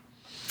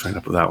sign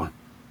up with that one.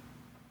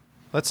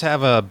 Let's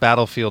have a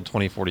Battlefield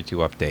 2042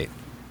 update.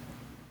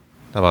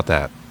 How about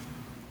that?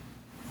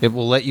 It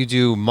will let you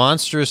do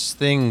monstrous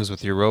things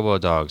with your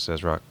robo-dog,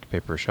 says Rock,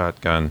 Paper,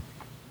 Shotgun.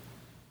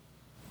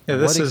 Yeah,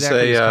 this is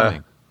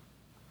coming?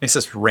 Is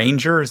this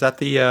Ranger? Is that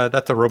the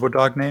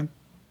RoboDog name?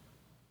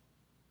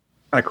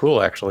 Kind of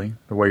cool, actually.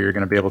 The way you're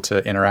going to be able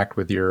to interact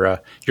with your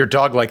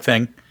dog-like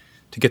thing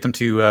to get them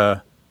to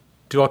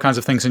do all kinds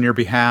of things on your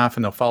behalf,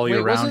 and they'll follow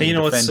you around. You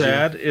know what's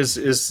sad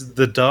is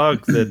the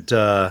dog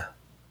that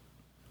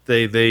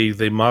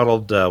they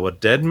modeled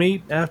Dead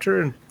Meat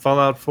after in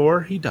Fallout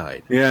 4. He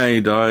died. Yeah,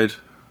 he died.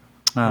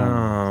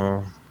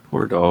 Oh,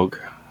 poor dog.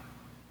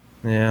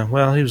 Yeah,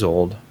 well, he was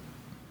old.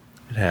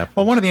 It happened.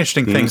 Well, one of the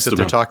interesting things that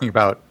they're talking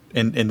about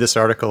in this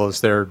article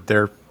is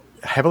they're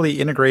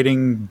heavily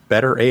integrating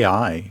better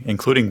AI,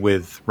 including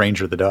with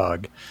Ranger the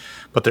dog.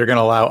 but they're going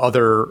to allow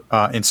other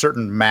in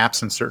certain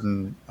maps and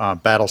certain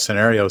battle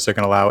scenarios. They're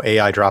going to allow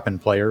AI drop-in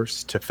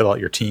players to fill out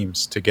your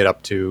teams to get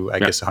up to, I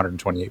guess,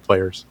 128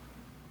 players.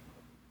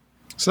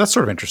 So that's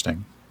sort of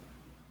interesting.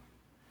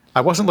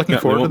 I wasn't looking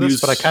forward to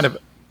this, but I kind of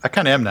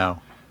am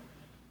now.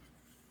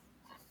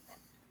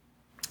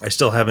 I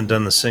still haven't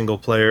done the single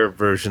player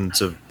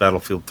versions of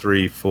Battlefield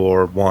 3,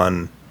 4,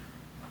 1,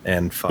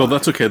 and 5. Well,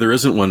 that's okay. There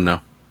isn't one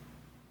now.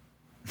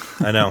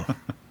 I know.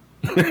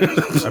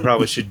 I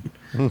probably should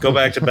go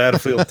back to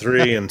Battlefield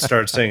 3 and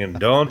start singing,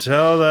 "Don't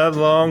tell that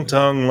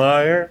long-tongued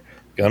liar,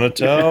 gonna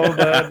tell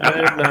that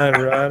midnight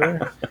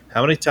rider."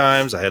 How many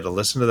times I had to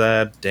listen to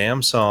that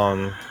damn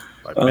song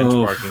by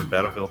benchmarking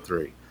Battlefield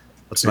 3.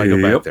 Let's not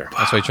go back there.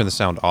 That's why you turn the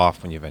sound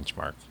off when you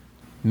benchmark.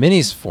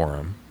 Minis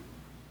Forum.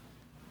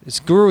 It's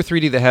Guru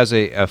 3D that has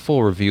a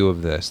full review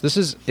of this.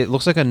 It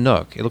looks like a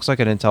Nook. It looks like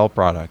an Intel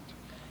product.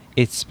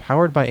 It's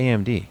powered by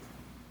AMD.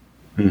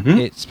 Mm-hmm.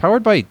 It's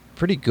powered by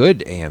pretty good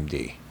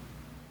AMD.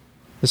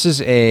 This is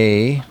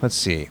let's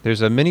see.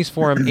 There's a Minis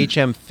Forum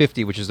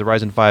HM50, which is the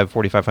Ryzen 5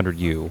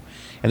 4500U.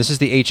 And this is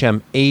the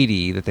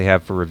HM80 that they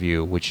have for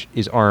review, which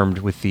is armed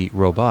with the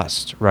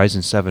robust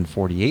Ryzen 7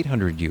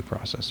 4800U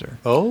processor.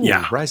 Oh,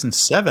 yeah. Ryzen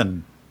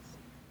 7.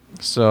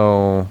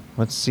 So,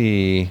 let's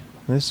see.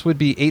 This would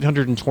be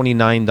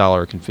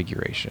 $829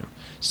 configuration.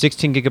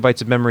 16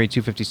 gigabytes of memory,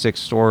 256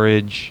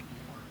 storage.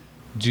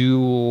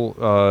 Duo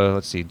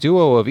of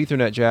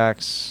Ethernet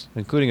jacks,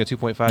 including a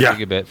 2.5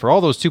 gigabit for all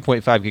those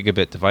 2.5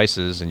 gigabit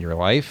devices in your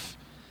life.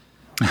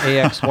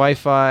 AX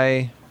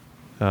Wi-Fi,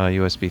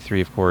 USB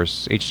 3, of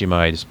course,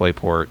 HDMI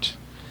DisplayPort.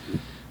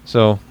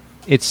 So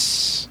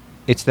it's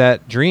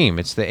that dream.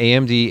 It's the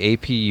AMD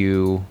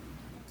APU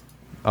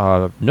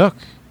Nook,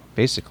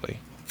 basically.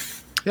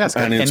 Yeah, it's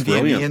got it's NVMe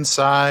brilliant.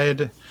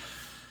 inside.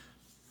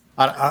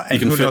 You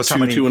can fit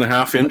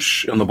 2.5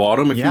 inch on the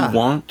bottom if you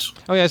want.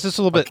 Oh yeah, it's just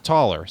a little bit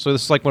taller. So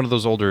this is like one of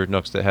those older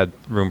Nooks that had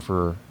room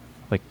for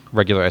like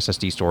regular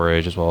SSD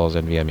storage as well as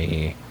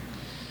NVMe.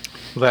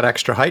 Well, that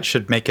extra height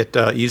should make it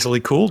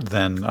easily cooled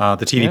then.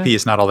 The TDP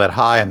is not all that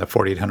high on the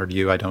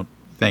 4800U, I don't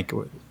think.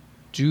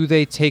 Do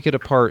they take it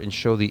apart and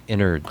show the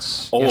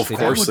innards? Oh, of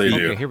course they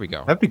do. Okay, here we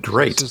go. That'd be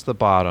great. This is the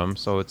bottom,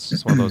 so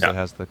it's one of those that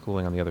has the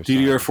cooling on the other side.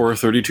 DDR4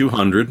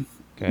 3200,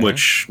 Okay.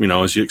 which,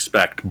 as you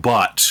expect.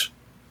 But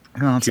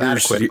No, it's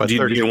adequate. But do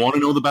you want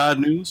to know the bad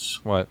news?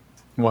 What?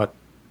 What?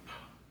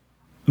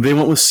 They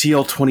went with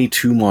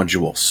CL22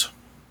 modules.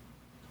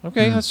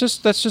 Okay, that's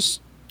just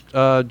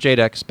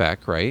JEDEC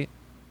spec, right?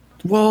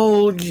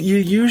 Well, you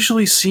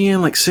usually see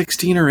in like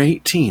 16 or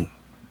 18.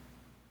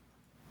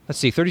 Let's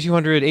see,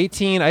 3200,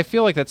 18. I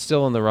feel like that's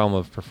still in the realm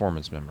of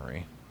performance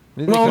memory.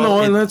 Well,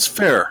 no, and that's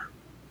fair.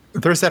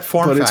 There's that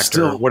form But factor. it's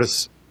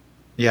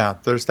still-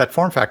 There's that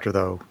form factor,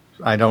 though.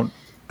 I don't...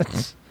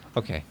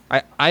 Okay,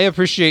 I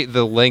appreciate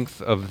the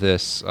length of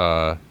this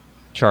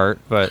chart,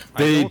 but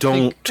They I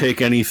don't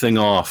take anything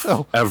off,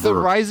 ever. The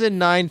Ryzen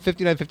 9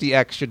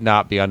 5950X should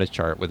not be on a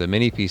chart with a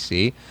mini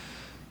PC.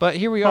 But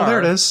here we are. Oh, there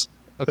it is.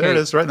 Okay, There it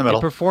is, right in the middle.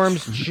 It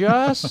performs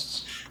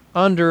just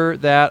under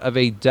that of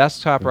a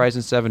desktop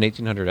Ryzen 7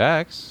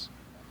 1800X.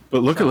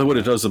 But look at what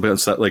it does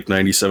against that like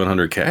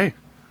 9700K.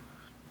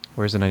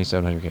 Where's the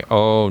 9700K?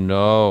 Oh,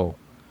 no.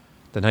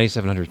 The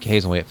 9700K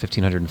is only at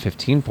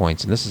 1515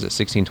 points, and this is at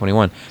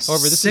 1621.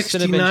 However, this is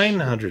Cinebench.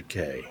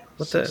 6900K.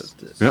 What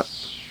the? Yeah.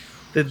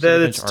 It's a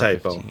Cinebench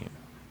typo. R15.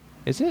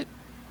 Is it?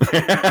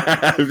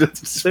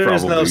 There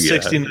is no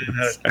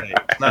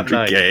 6900K. Not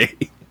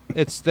 100K.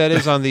 That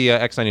is on the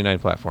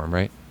X99 platform,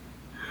 right?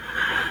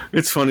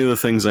 It's funny the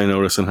things I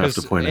notice and have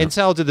to Because point out.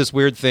 Intel did this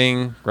weird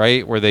thing,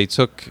 right, where they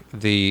took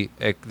their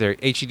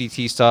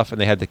HEDT stuff and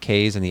they had the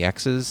Ks and the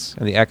Xs,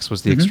 and the X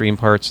was the extreme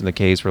parts, and the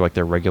Ks were like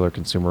their regular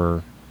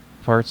consumer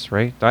parts,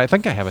 right? I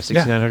think I have a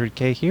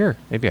 6900K here.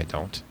 Maybe I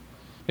don't.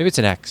 Maybe it's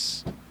an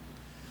X.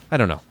 I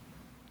don't know.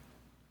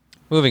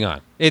 Moving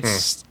on.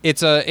 It's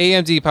a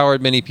AMD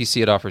powered mini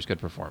PC. It offers good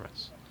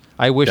performance.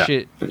 I wish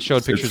it showed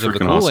It's pictures of the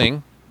freaking cooling,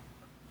 awesome.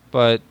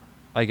 but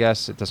I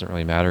guess it doesn't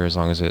really matter as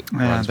long as it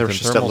runs there within was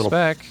just thermal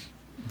spec.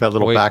 That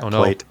little Wait, back oh,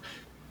 no. plate.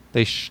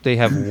 They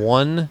have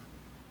one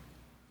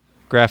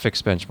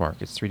graphics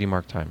benchmark. It's 3D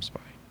Mark Time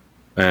Spy.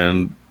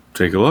 And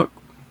take a look.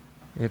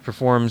 It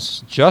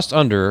performs just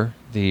under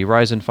the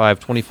Ryzen 5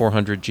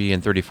 2400G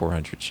and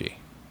 3400G.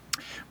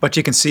 But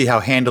you can see how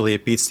handily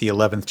it beats the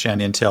 11th gen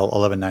Intel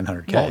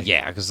 11900K. Well,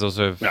 yeah, because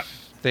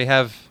they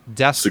have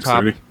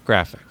desktop 630.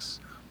 graphics.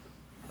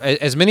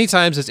 As many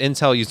times as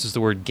Intel uses the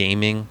word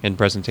gaming in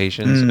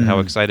presentations and how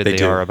excited they they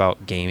do. are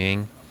about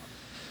gaming,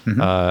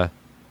 their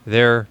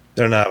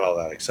They're not all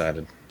that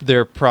excited.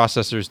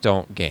 processors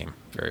don't game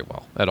very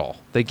well at all.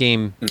 They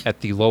game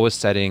at the lowest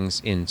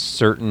settings in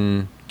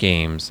certain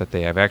games that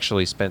they have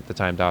actually spent the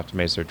time to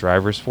optimize their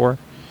drivers for,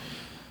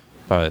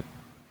 but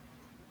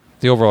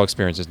the overall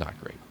experience is not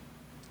great.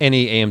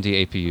 Any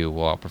AMD APU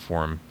will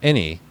outperform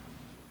any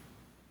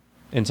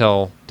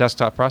Intel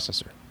desktop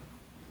processor.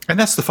 And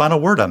that's the final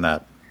word on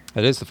that.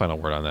 That is the final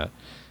word on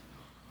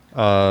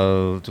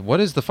that.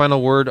 What is the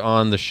final word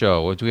on the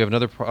show? Do we have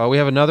another? We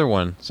have another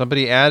one.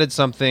 Somebody added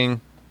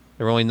something.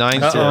 There were only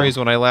 9 stories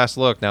when I last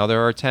looked. Now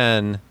there are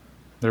 10.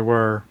 There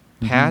were.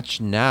 Patch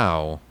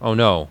now. Oh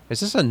no, is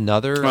this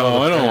another?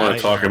 Oh, I don't want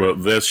to talk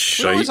about this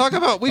We don't shite. talk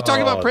about. We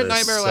talked about Print this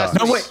Nightmare sucks.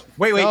 last No, week.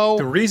 wait. No.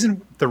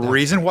 The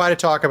reason why to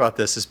talk about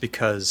this is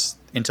because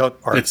Intel.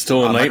 It's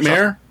still a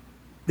nightmare.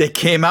 They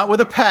came out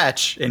with a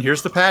patch, and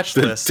here's the patch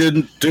They list.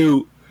 didn't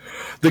do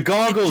the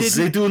goggles.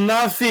 They didn't. do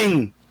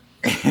nothing.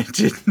 It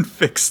didn't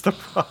fix the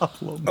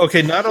problem.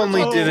 Okay, not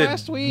only did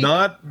last it week.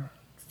 not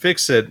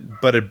fix it,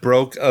 but it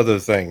broke other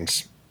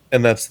things.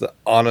 And that's the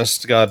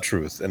honest to God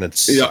truth. And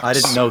it's Yeah. I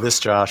didn't know this,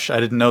 Josh. I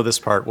didn't know this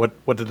part. What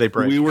did they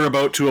break? We were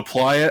about to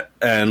apply it,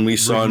 and we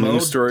saw remote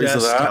news stories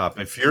of that. desktop.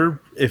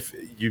 If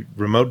you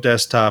remote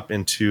desktop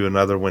into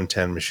another Win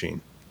 10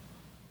 machine,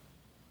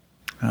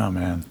 Oh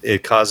man.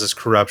 it causes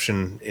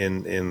corruption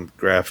in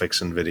graphics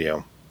and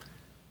video.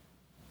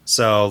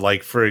 So,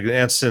 like for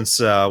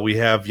instance, we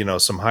have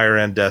some higher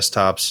end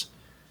desktops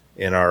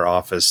in our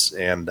office,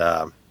 and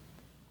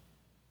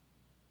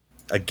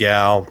a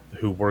gal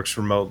who works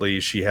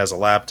remotely. She has a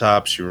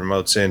laptop. She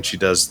remotes in. She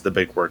does the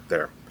big work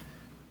there.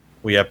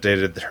 We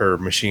updated her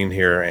machine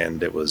here,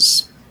 and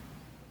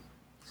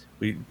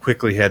we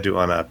quickly had to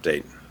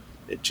unupdate.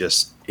 It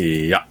just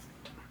Yeah.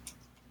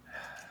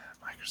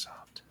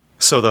 Microsoft.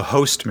 So the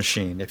host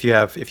machine, if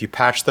you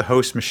patch the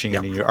host machine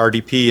and you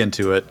RDP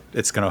into it,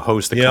 it's going to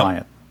host the Yep.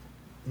 client.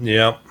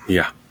 Yep.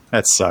 Yeah.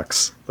 That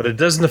sucks. But it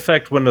doesn't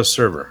affect Windows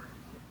Server.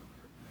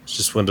 It's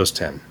just Windows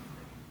 10.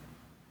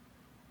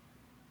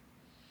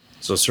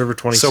 So Server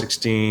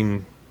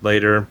 2016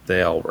 later,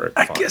 they all work.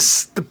 I fine.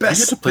 guess the You get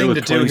best to play thing with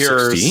to do here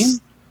 2016?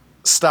 is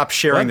stop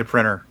sharing What? the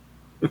printer.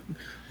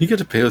 You get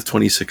to pay with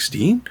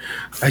 2016.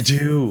 I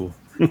do.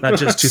 Not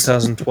just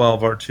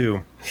 2012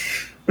 R2.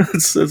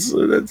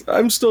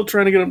 I'm still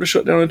trying to get them to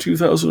shut down in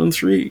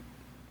 2003.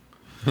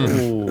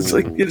 It's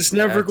like it's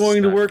never that's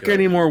going to not work good.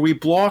 anymore. We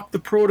block the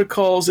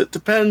protocols it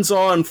depends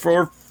on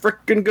for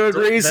frickin' good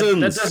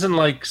reasons. That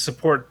doesn't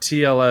support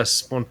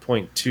TLS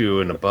 1.2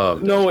 and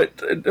above. No,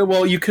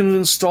 well, you can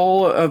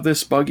install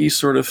this buggy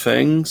sort of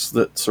things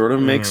that sort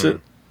of makes it,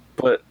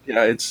 but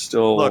yeah, it's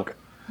still Look,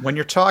 when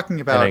you're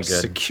talking about ain't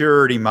good.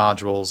 security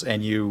modules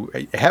and you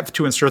have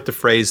to insert the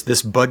phrase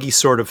 "this buggy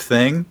sort of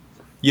thing,"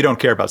 you don't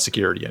care about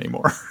security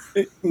anymore.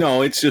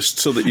 No, it's just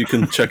so that you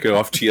can check it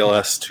off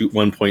TLS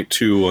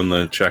 1.2 on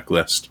the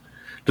checklist.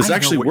 Does it I know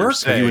actually what you're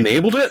work? Have you saying.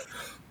 enabled it?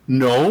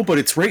 No, but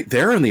it's right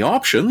there in the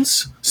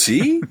options.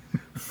 See?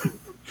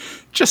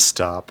 Just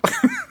stop.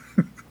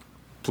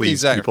 Please,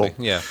 Exactly.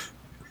 people. Yeah.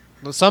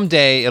 Well,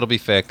 someday it'll be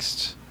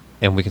fixed,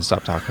 and we can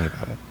stop talking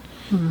about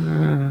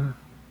it.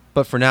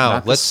 But for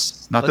now,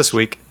 Not this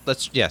week.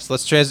 Let's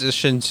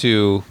transition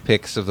to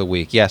picks of the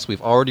week. Yes,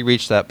 we've already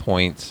reached that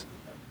point.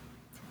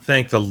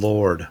 Thank the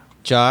Lord.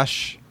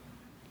 Josh,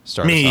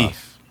 start Me. us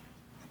off.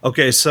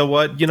 Okay, so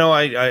what?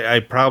 I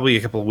probably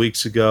a couple of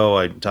weeks ago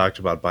I talked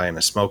about buying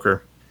a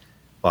smoker.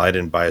 Well, I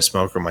didn't buy a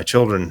smoker. My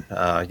children,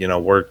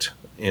 worked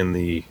in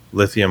the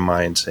lithium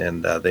mines,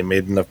 and they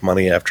made enough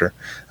money after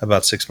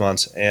about 6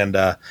 months. And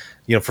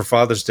for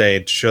Father's Day,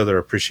 to show their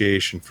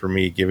appreciation for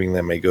me giving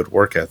them a good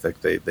work ethic,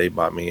 they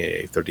bought me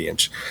a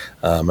 30-inch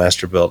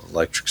Masterbuilt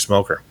electric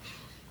smoker.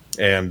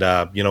 And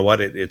you know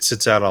what? It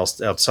sits out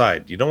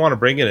outside. You don't want to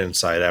bring it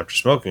inside after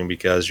smoking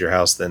because your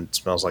house then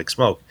smells like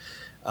smoke.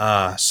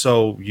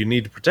 So you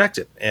need to protect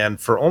it. And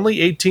for only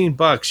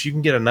 $18, you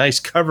can get a nice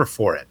cover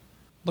for it.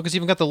 Look, it's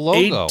even got the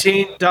logo.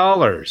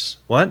 $18.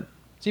 What?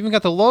 It's even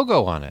got the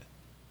logo on it.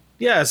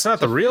 Yeah, it's not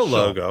the real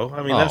logo.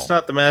 I mean, that's Oh.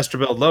 not the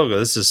Masterbuilt logo.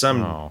 This is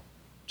some Oh.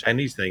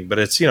 Chinese thing, but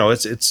it's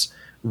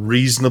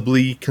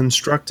reasonably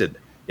constructed.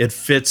 It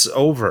fits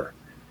over.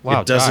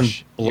 Wow, it doesn't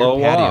Josh, blow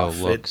your patio off.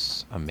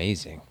 looks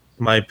amazing.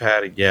 My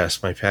patio,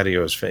 yes, my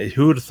patio is.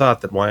 Who would have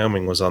thought that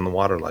Wyoming was on the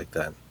water like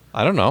that?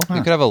 I don't know. You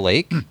could have a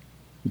lake.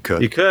 You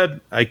could. You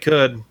could, I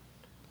could,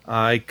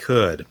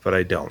 but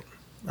I don't.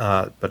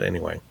 But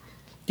anyway,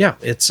 yeah,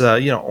 it's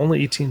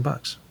only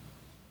 $18,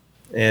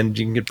 and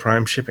you can get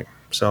Prime shipping.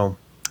 So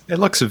It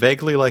looks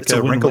vaguely like It's a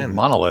a wrinkled win-win.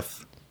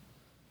 monolith.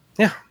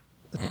 yeah,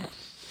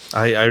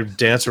 I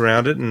dance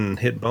around it and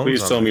hit bones.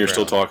 Please on tell the me you're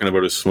still ground. talking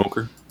about a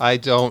smoker. I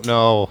don't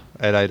know,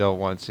 and I don't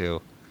want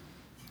to.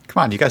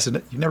 Come on, you guys,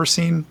 you've never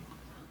seen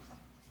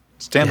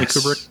Stanley Yes.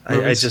 Kubrick? I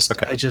movies?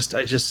 just,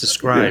 I just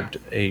described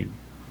a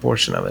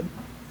portion of it.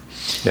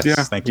 Yes, Yeah,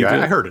 thank you you. did.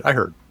 I heard it. I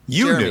heard.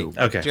 You Jeremy. knew.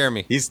 Okay.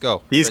 Jeremy, These-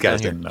 go. these Right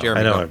guys down here. didn't know.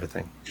 Jeremy, I know go.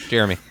 everything.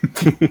 Jeremy,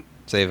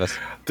 save us.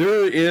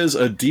 There is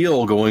a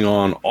deal going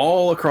on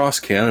all across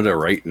Canada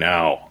right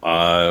now.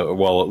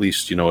 Well, at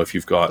least if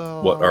you've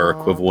got what our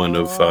equivalent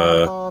of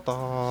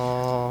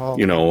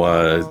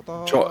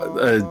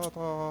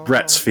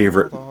Brett's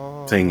favorite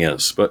thing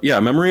is. But yeah,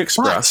 Memory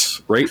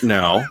Express right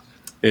now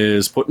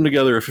is putting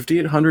together a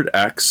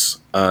 5800X,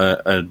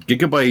 a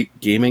Gigabyte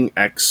Gaming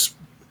X,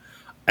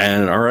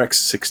 and an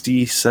RX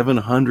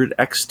 6700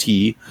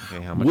 XT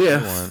Okay, how much do you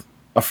with want?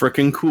 a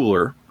frickin'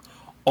 cooler,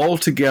 all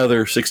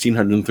together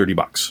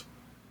 $1,630.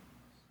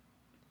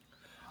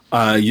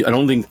 I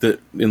don't think that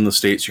in the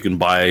States you can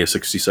buy a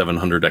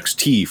 6700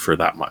 XT for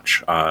that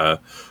much.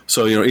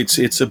 So,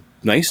 it's a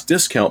nice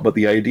discount, but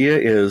the idea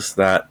is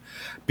that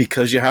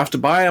because you have to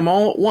buy them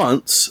all at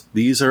once,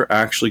 these are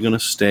actually going to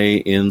stay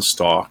in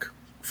stock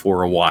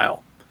for a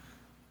while.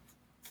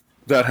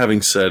 That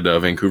having said,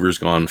 Vancouver's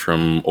gone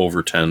from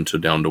over 10 to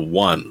down to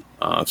 1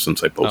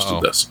 since I posted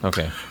this.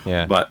 Okay,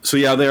 yeah. But so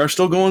yeah, they are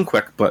still going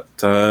quick. But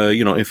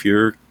if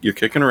you're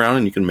kicking around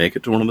and you can make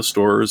it to one of the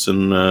stores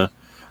in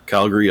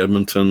Calgary,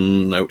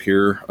 Edmonton, out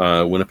here,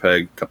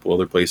 Winnipeg, a couple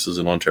other places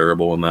in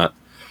Ontario, and that,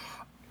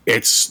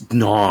 it's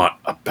not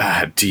a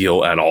bad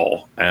deal at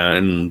all.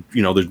 And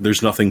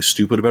there's nothing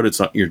stupid about it. It's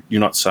not you're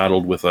not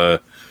saddled with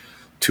a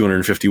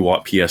 250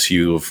 watt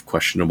PSU of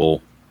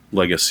questionable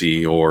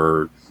legacy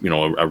or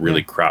a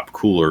really crap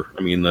cooler.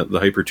 I mean, the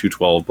Hyper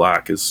 212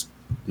 Black is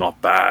not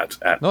bad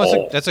at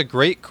all. That's a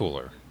great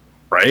cooler,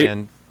 right?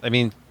 And I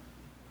mean,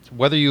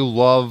 whether you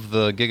love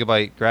the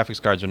Gigabyte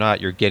graphics cards or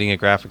not, you're getting a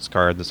graphics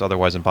card that's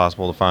otherwise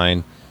impossible to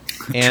find.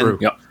 And True.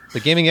 Yep. the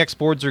gaming X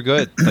boards are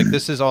good. Like,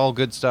 this is all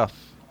good stuff.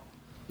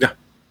 Yeah.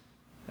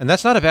 And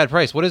that's not a bad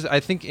price. What is I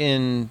think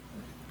the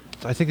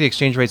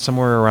exchange rate's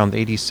somewhere around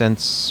 80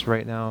 cents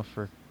right now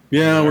for.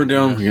 Yeah, we're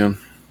down again.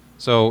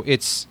 So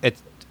it's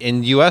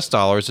in US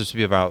dollars, this would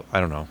be about, I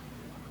don't know,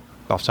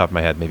 off the top of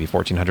my head, maybe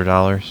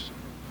 $1,400.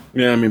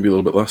 Yeah, maybe a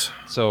little bit less.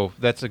 So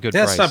that's a good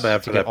That's price. not bad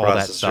for to get that all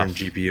that processor stuff. and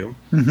GPU.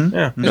 Mm-hmm.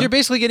 Yeah. 'Cause you're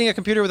basically getting a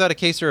computer without a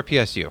case or a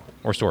PSU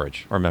or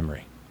storage or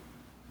memory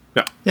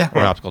Yeah. Yeah.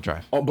 or an optical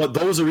drive. Oh, but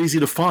those are easy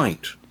to find.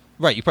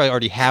 Right, you probably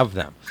already have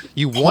them.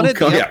 You wanted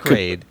the yeah.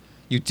 upgrade.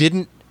 You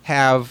didn't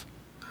have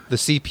the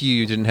CPU.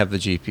 You didn't have the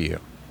GPU.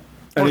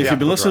 And if yeah, you've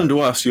been we'll listening to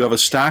us, you have a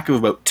stack of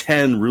about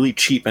 10 really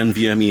cheap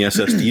NVMe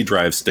SSD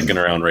drives sticking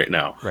around right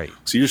now. Right.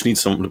 So you just need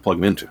something to plug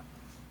them into.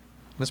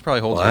 This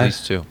probably holds What? at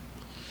least 2.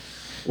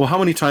 Well, how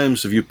many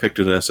times have you picked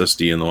an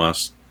SSD in the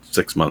last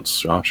 6 months,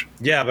 Josh?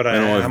 Yeah, but I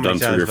know I've how many done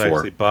 3 or times have I 4.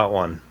 actually bought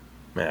one?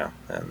 Yeah,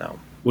 no.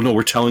 Well, no,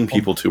 we're telling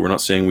people to. We're not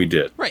saying we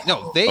did. Right.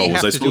 No, they Oh, have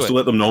was to I do supposed it. to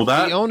let them know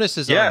that? The onus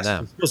is Yes, on we're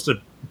them. supposed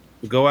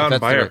to go out That's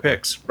and buy the our right thing.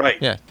 picks. Right.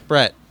 Yeah,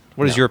 Brett.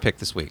 What is your pick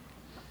this week?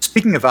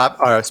 Speaking of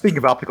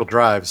optical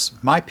drives,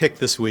 my pick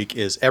this week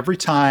is every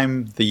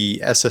time the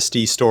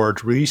SSD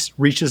storage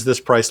reaches this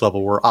price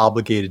level, we're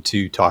obligated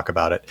to talk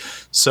about it.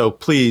 So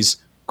please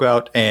go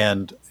out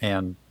and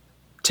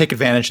take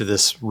advantage of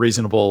this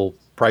reasonable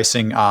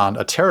pricing on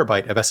a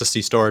terabyte of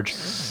SSD storage,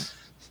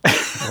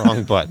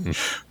 Wrong button.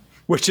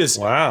 which is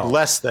Wow.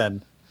 less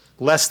than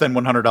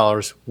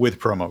 $100 with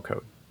promo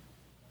code.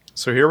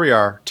 So here we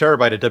are,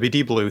 terabyte of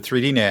WD Blue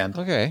 3D NAND,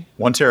 Okay.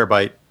 1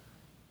 terabyte,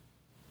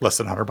 less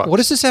than $100. What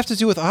does this have to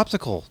do with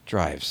optical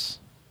drives?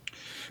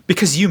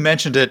 Because you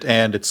mentioned it,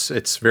 and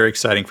it's very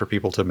exciting for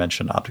people to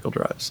mention optical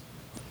drives.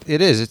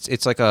 It is.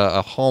 It's like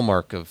a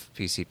hallmark of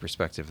PC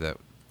perspective that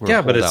we're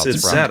Yeah, but holdouts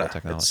it's for optical SATA.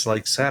 technology. It's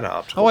like SATA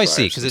optical Oh, I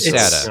see, drives. 'cause it's It's,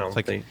 SATA. It's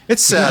like-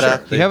 It's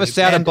SATA. You have a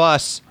SATA And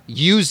bus.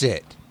 Use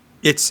it.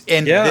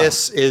 Yeah.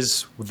 This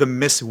is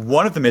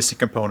one of the missing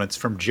components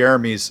from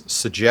Jeremy's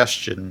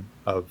suggestion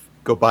of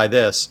go buy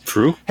this.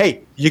 True.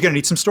 Hey, you're going to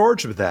need some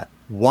storage with that.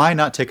 Why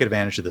not take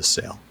advantage of this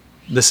sale?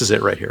 This is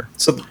it right here.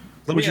 So let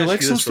Would me you ask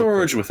like some this real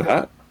quick. storage with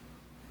that?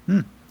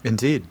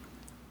 Indeed.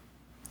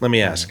 Let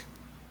me ask.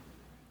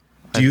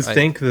 Do you I-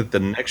 think that the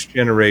next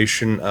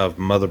generation of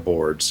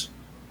motherboards,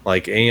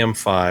 like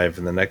AM5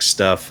 and the next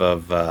stuff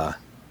of Yep.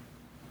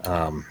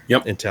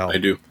 Intel, I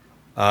do.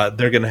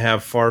 they're going to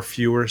have far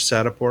fewer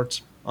SATA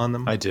ports on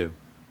them? I do.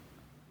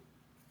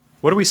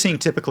 What are we seeing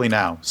typically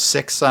now?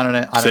 6 on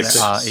an 6.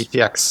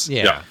 ATX.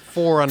 Yeah. Yeah.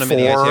 4 on a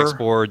mini 4 ITX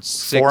board.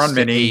 6 on to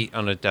mini. 8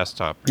 on a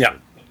desktop. Yeah.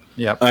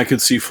 Yep. I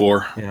could see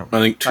 4. Yeah. I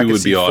think 2 I could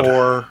would see be odd.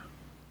 4.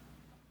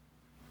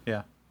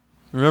 Yeah.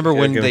 Remember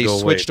when gonna they go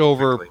away switched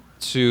over quickly.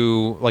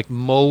 to like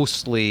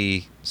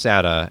mostly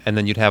SATA, and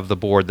then you'd have the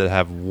board that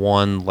have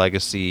one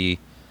legacy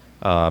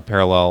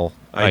parallel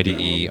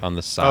IDE on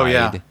the side Oh,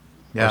 yeah.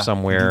 Yeah. or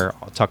somewhere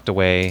tucked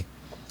away.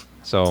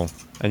 So,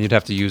 and you'd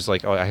have to use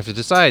like, I have to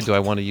decide, do I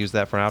want to use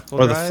that for an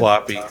optical Or the drive?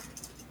 floppy.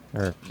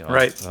 Or,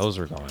 Right. Those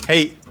are gone.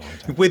 Hey,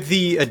 with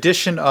the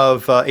addition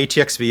of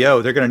ATX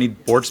VO, they're going to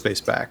need board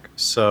space back.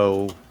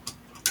 So,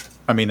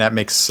 I mean, that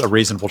makes a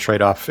reasonable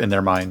trade-off in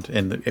their mind,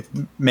 in the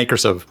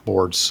makers of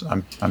boards.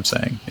 I'm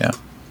saying, yeah.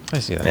 I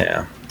see that.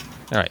 Yeah.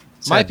 All right.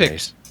 Sad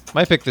days.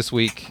 My pick this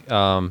week.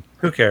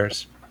 Who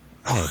cares?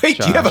 Wait,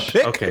 do you have a Josh.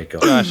 pick? Okay, go.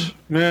 Josh,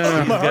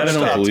 Yeah, I don't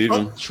Stop. believe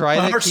him. try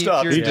to Our keep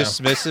stuff. your Yeah.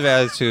 dismissive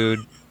attitude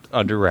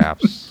under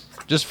wraps.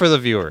 Just for the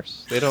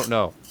viewers. They don't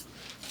know.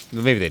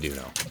 Maybe they do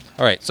know.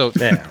 All right, so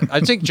Yeah. I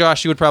think,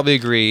 Josh, you would probably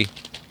agree.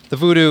 The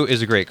Voodoo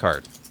is a great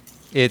card.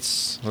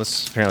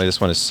 Apparently this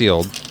one is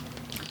sealed.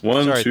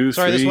 One, Sorry, two,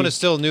 sorry, this three. one is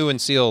still new and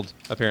sealed,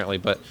 apparently,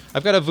 but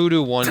I've got a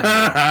Voodoo one.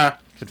 I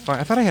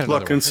thought I had another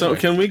Look, one. and so Anyway.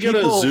 can we get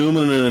People- a zoom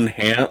and an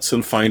enhance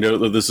and find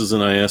out that this is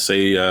an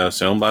ISA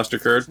Sound Blaster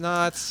card? No,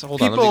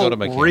 hold on. Let me go People to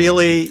my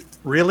camera.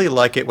 really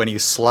like it when you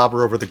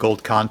slobber over the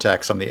gold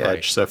contacts on the Right.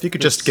 edge. So if you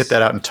could just get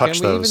that out and touch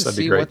Can we those, even that'd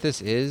be see great. what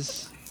this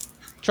is?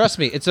 Trust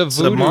me, it's a a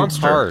Voodoo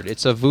monster. card.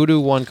 It's a Voodoo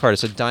 1 card.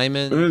 It's a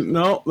diamond.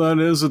 No, that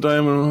is a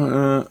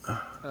diamond.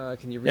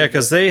 Can you read Yeah,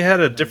 because they had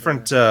a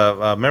different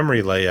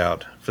memory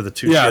layout for the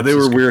two. Yeah, chips they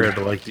were as compared weird.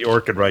 to like the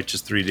Orchid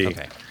Righteous 3D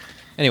Okay.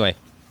 Anyway,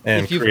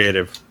 and if you've-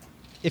 Creative.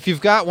 if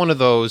you've got one of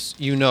those,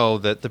 you know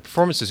that the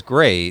performance is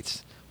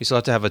great. You still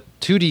have to have a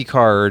 2D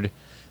card.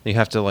 And you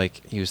have to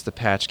like use the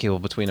patch cable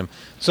between them.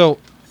 So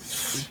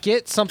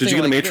get something. Did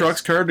you get like a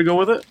Matrox card to go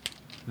with it?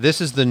 This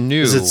is the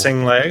new. Is it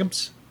Sing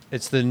Labs?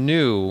 It's the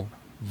new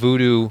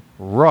Voodoo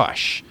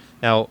Rush.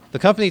 Now, the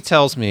company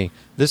tells me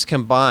this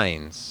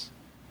combines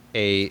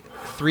a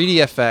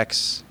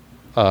 3DFX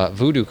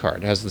Voodoo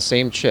card. It has the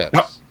same chips.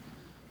 Yep.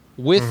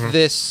 With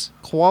this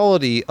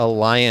quality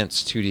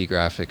Alliance 2D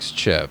graphics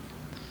chip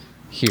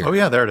here. Oh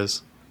yeah, there it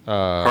is.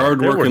 Hard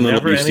There were working little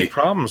never any beastie.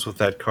 problems with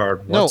that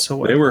card No,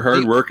 whatsoever. They were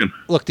hard working.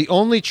 Look, the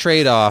only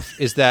trade-off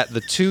is that the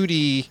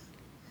 2D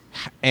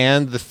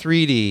and the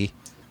 3D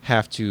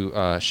have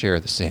to share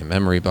the same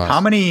memory bus. How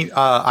many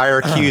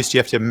IRQs do you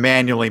have to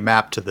manually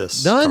map to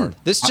this? None. card?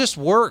 This just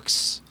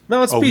works.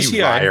 No, it's Oh, you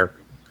PCI. liar.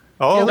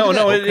 Oh, Yeah, No, look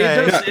at no, that.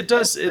 it Okay.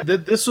 does.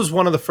 This was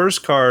one of the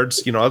first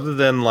cards, other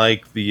than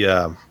like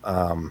the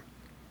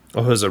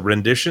what was a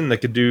rendition that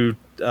could do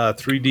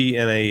 3D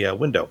in a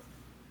window,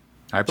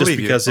 I just believe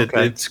because you.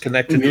 Okay. it's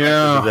connected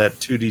Yeah. to that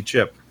 2D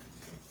chip,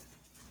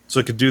 so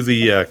it could do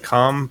the not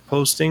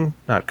composting.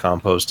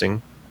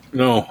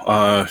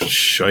 No,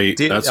 shite.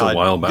 That's a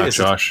while back, is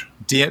it Josh.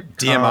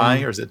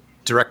 DMI or is it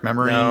direct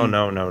memory? No.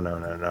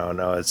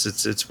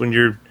 It's when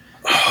you're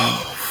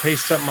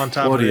paste something on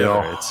top of Bloody the hell.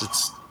 other.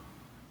 It's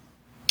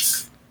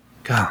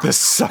God. The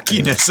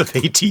suckiness of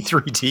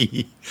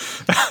AT3D.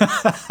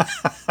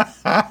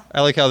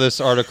 I like how this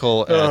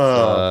article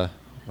at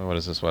what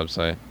is this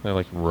website? They're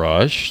like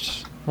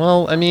rushed.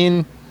 Well, I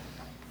mean,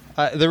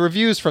 the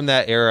reviews from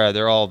that era,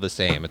 they're all the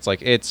same. It's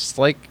like a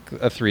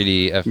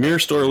 3D FX, Mirror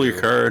store your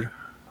card.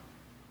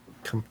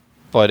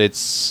 but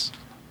it's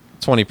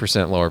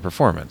 20% lower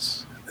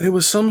performance. It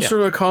was some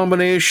sort of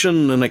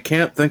combination, and I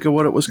can't think of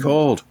what it was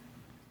called.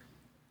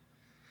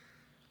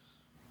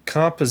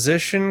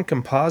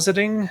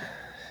 Compositing.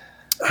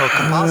 Oh,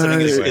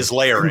 compositing is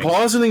layering.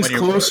 Compositing's When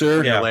you're- closer.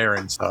 when you're Yeah.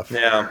 layering stuff.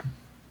 Yeah.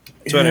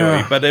 So Yeah.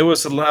 anyway, but it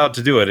was allowed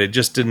to do it. It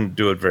just didn't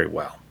do it very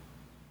well.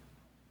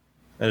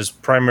 It was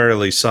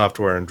primarily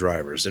software and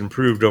drivers,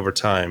 improved over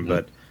time,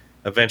 but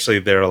eventually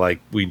they're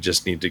like, we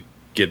just need to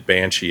get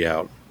Banshee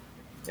out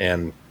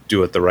and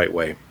do it the right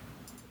way.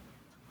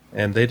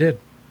 And they did.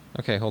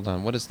 Okay, hold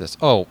on. What is this?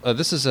 Oh,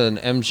 this is an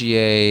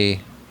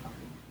MGA.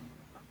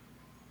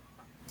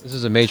 This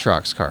is a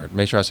Matrox card.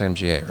 Matrox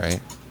MGA,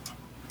 right?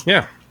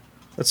 Yeah.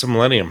 That's a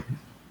Millennium.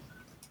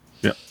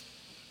 Yeah.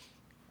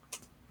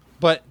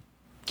 But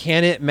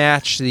can it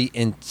match the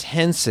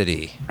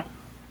intensity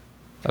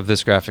of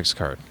this graphics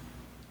card?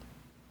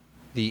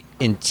 The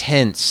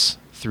intense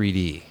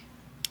 3D.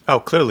 Oh,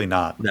 clearly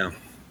not. No.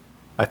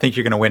 I think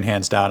you're going to win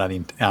hands down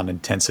on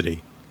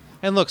intensity.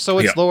 And look, so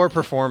it's Yeah. lower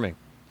performing.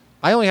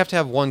 I only have to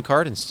have one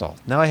card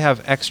installed. Now I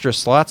have extra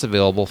slots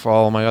available for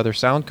all of my other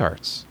sound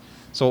cards.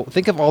 So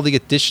think of all the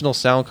additional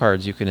sound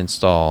cards you can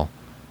install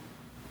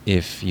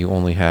if you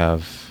only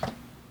have,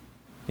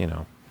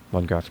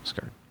 one graphics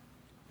card.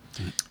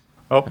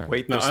 Oh,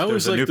 wait. No, There's, I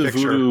always there's a like new the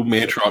picture. Voodoo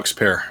Matrox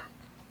pair.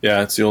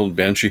 Yeah, it's the old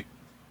Banshee.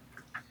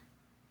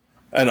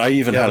 And I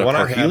even had a one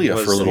I had Parhelia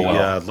was for a little the,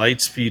 while.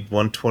 Lightspeed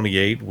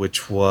 128,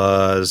 which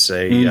was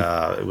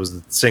it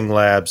was the Sing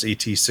Labs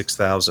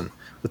ET6000,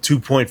 the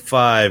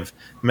 2.5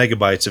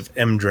 megabytes of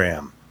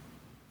MDRAM.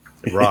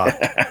 Raw.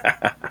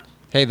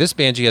 Hey, this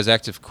Banshee has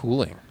active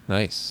cooling.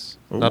 Nice.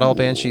 Not all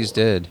Banshees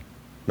did.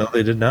 No,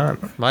 they did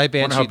not. My how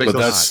Banshee big did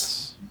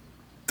those- not.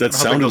 That how big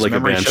sounded those like a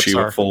memory Banshee chips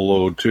are. with full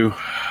load, too.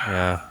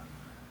 Yeah.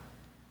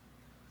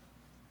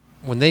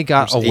 When they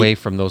got There's away 8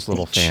 from those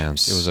little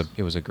fans, chips.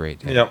 it was a great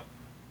day. Yep.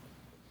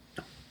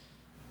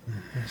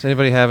 Does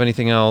anybody have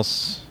anything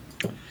else?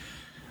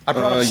 I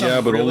brought up some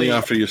Yeah, but only really-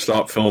 after you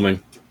stop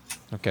filming.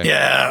 Okay.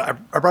 Yeah,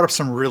 I brought up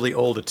some really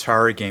old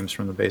Atari games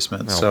from the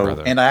basement. Oh,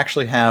 brother. And I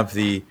actually have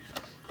the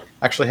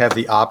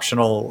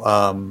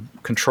optional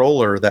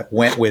controller that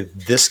went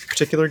with this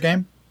particular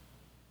game.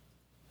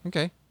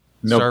 Okay.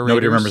 Nobody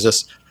Raiders. remembers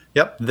this.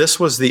 Yep, this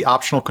was the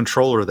optional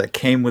controller that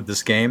came with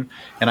this game,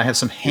 and I have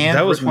some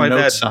That was handwritten why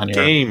notes that on here.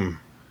 game.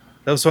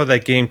 That was why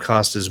that game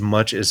cost as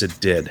much as it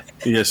did.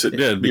 Yes, it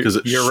did, because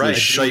it You're right. was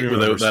shite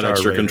without that Star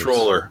extra Raiders.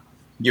 controller.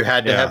 You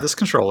had to Yeah. have this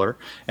controller,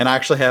 and I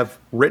actually have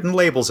written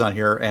labels on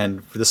here.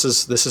 And this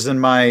is in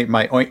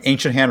my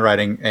ancient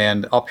handwriting.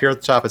 And up here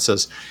at the top, it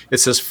says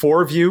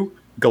 4-view,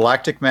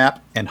 galactic map,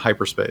 and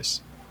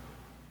hyperspace.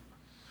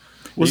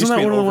 Wasn't used to that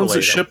be one an of the ones that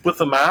overlay, though. shipped with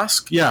the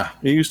mask? Yeah,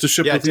 it used to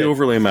ship Yeah, with it the did.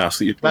 overlay mask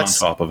that you put on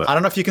top of it. I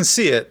don't know if you can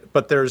see it,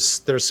 but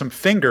there's some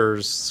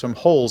fingers, some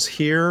holes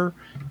here,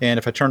 and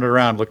if I turn it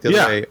around, look the other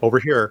Yeah. way over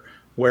here,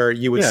 where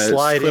you would Yeah, it's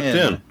slide clipped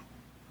in.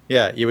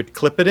 Yeah, you would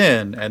clip it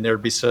in, and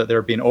there'd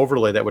be an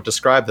overlay that would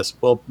describe this.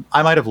 Well,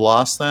 I might have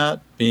lost that,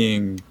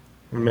 being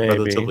Maybe.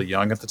 relatively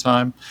young at the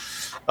time,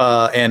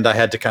 and I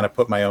had to kind of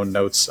put my own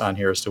notes on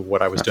here as to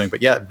what I was doing.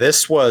 But yeah,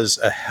 this was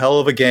a hell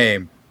of a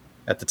game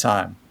at the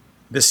time.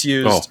 This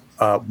used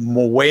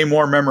way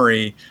more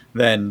memory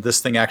than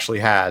this thing actually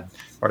had,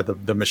 or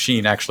the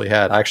machine actually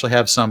had. I actually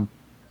have some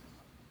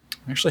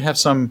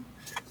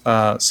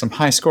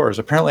high scores.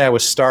 Apparently, I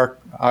was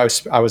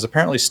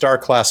apparently Star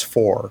Class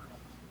 4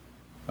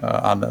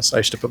 on this. I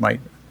used to put my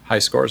high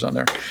scores on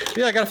there. But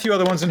yeah, I got a few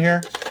other ones in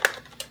here.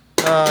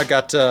 I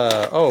got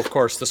of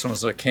course, this one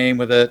came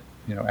with it.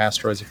 You know,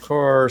 Asteroids, of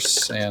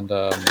course, and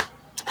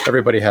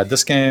everybody had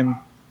this game,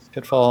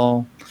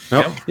 Pitfall.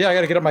 Yep. Yeah, I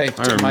got to get up my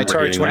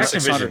Atari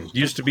 2600. Activision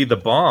used to be the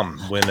bomb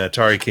when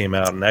Atari came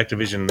out, and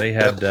Activision, they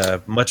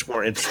had much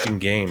more interesting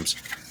games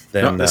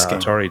than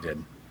Atari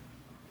did.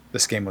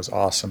 This game was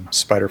awesome.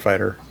 Spider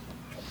Fighter.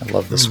 I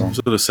love this one. Was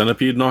it a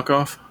Centipede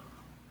knockoff?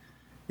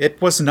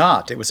 It was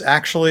not. It was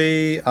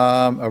actually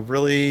a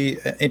really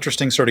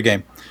interesting sort of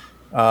game.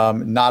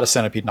 Not a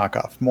Centipede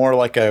knockoff. More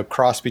like a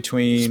cross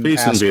between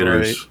Space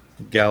Invaders.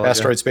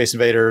 Asteroid Space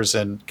Invaders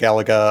and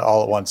Galaga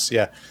all at once.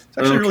 Yeah. It's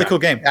actually a really cool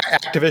game.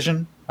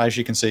 Activision, as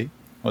you can see,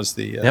 was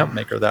the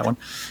maker of that one.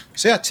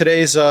 So yeah,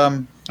 today's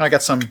I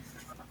got some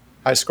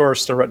high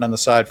scores still written on the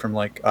side from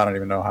I don't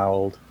even know how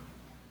old.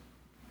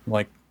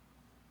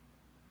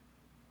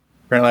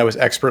 Apparently I was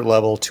expert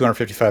level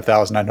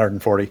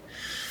 255,940.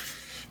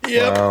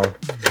 Yeah. Wow.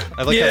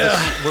 I like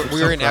how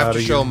we're in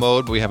after show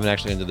mode, but we haven't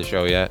actually ended the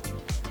show yet.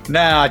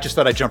 Nah, I just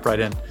thought I'd jump right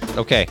in.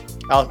 Okay.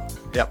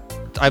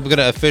 I'm going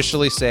to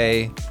officially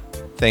say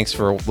thanks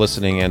for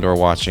listening and or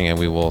watching, and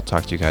we will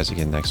talk to you guys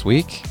again next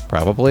week,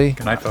 probably.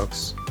 Good night,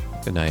 folks.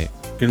 Good night.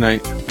 Good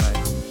night. Good night.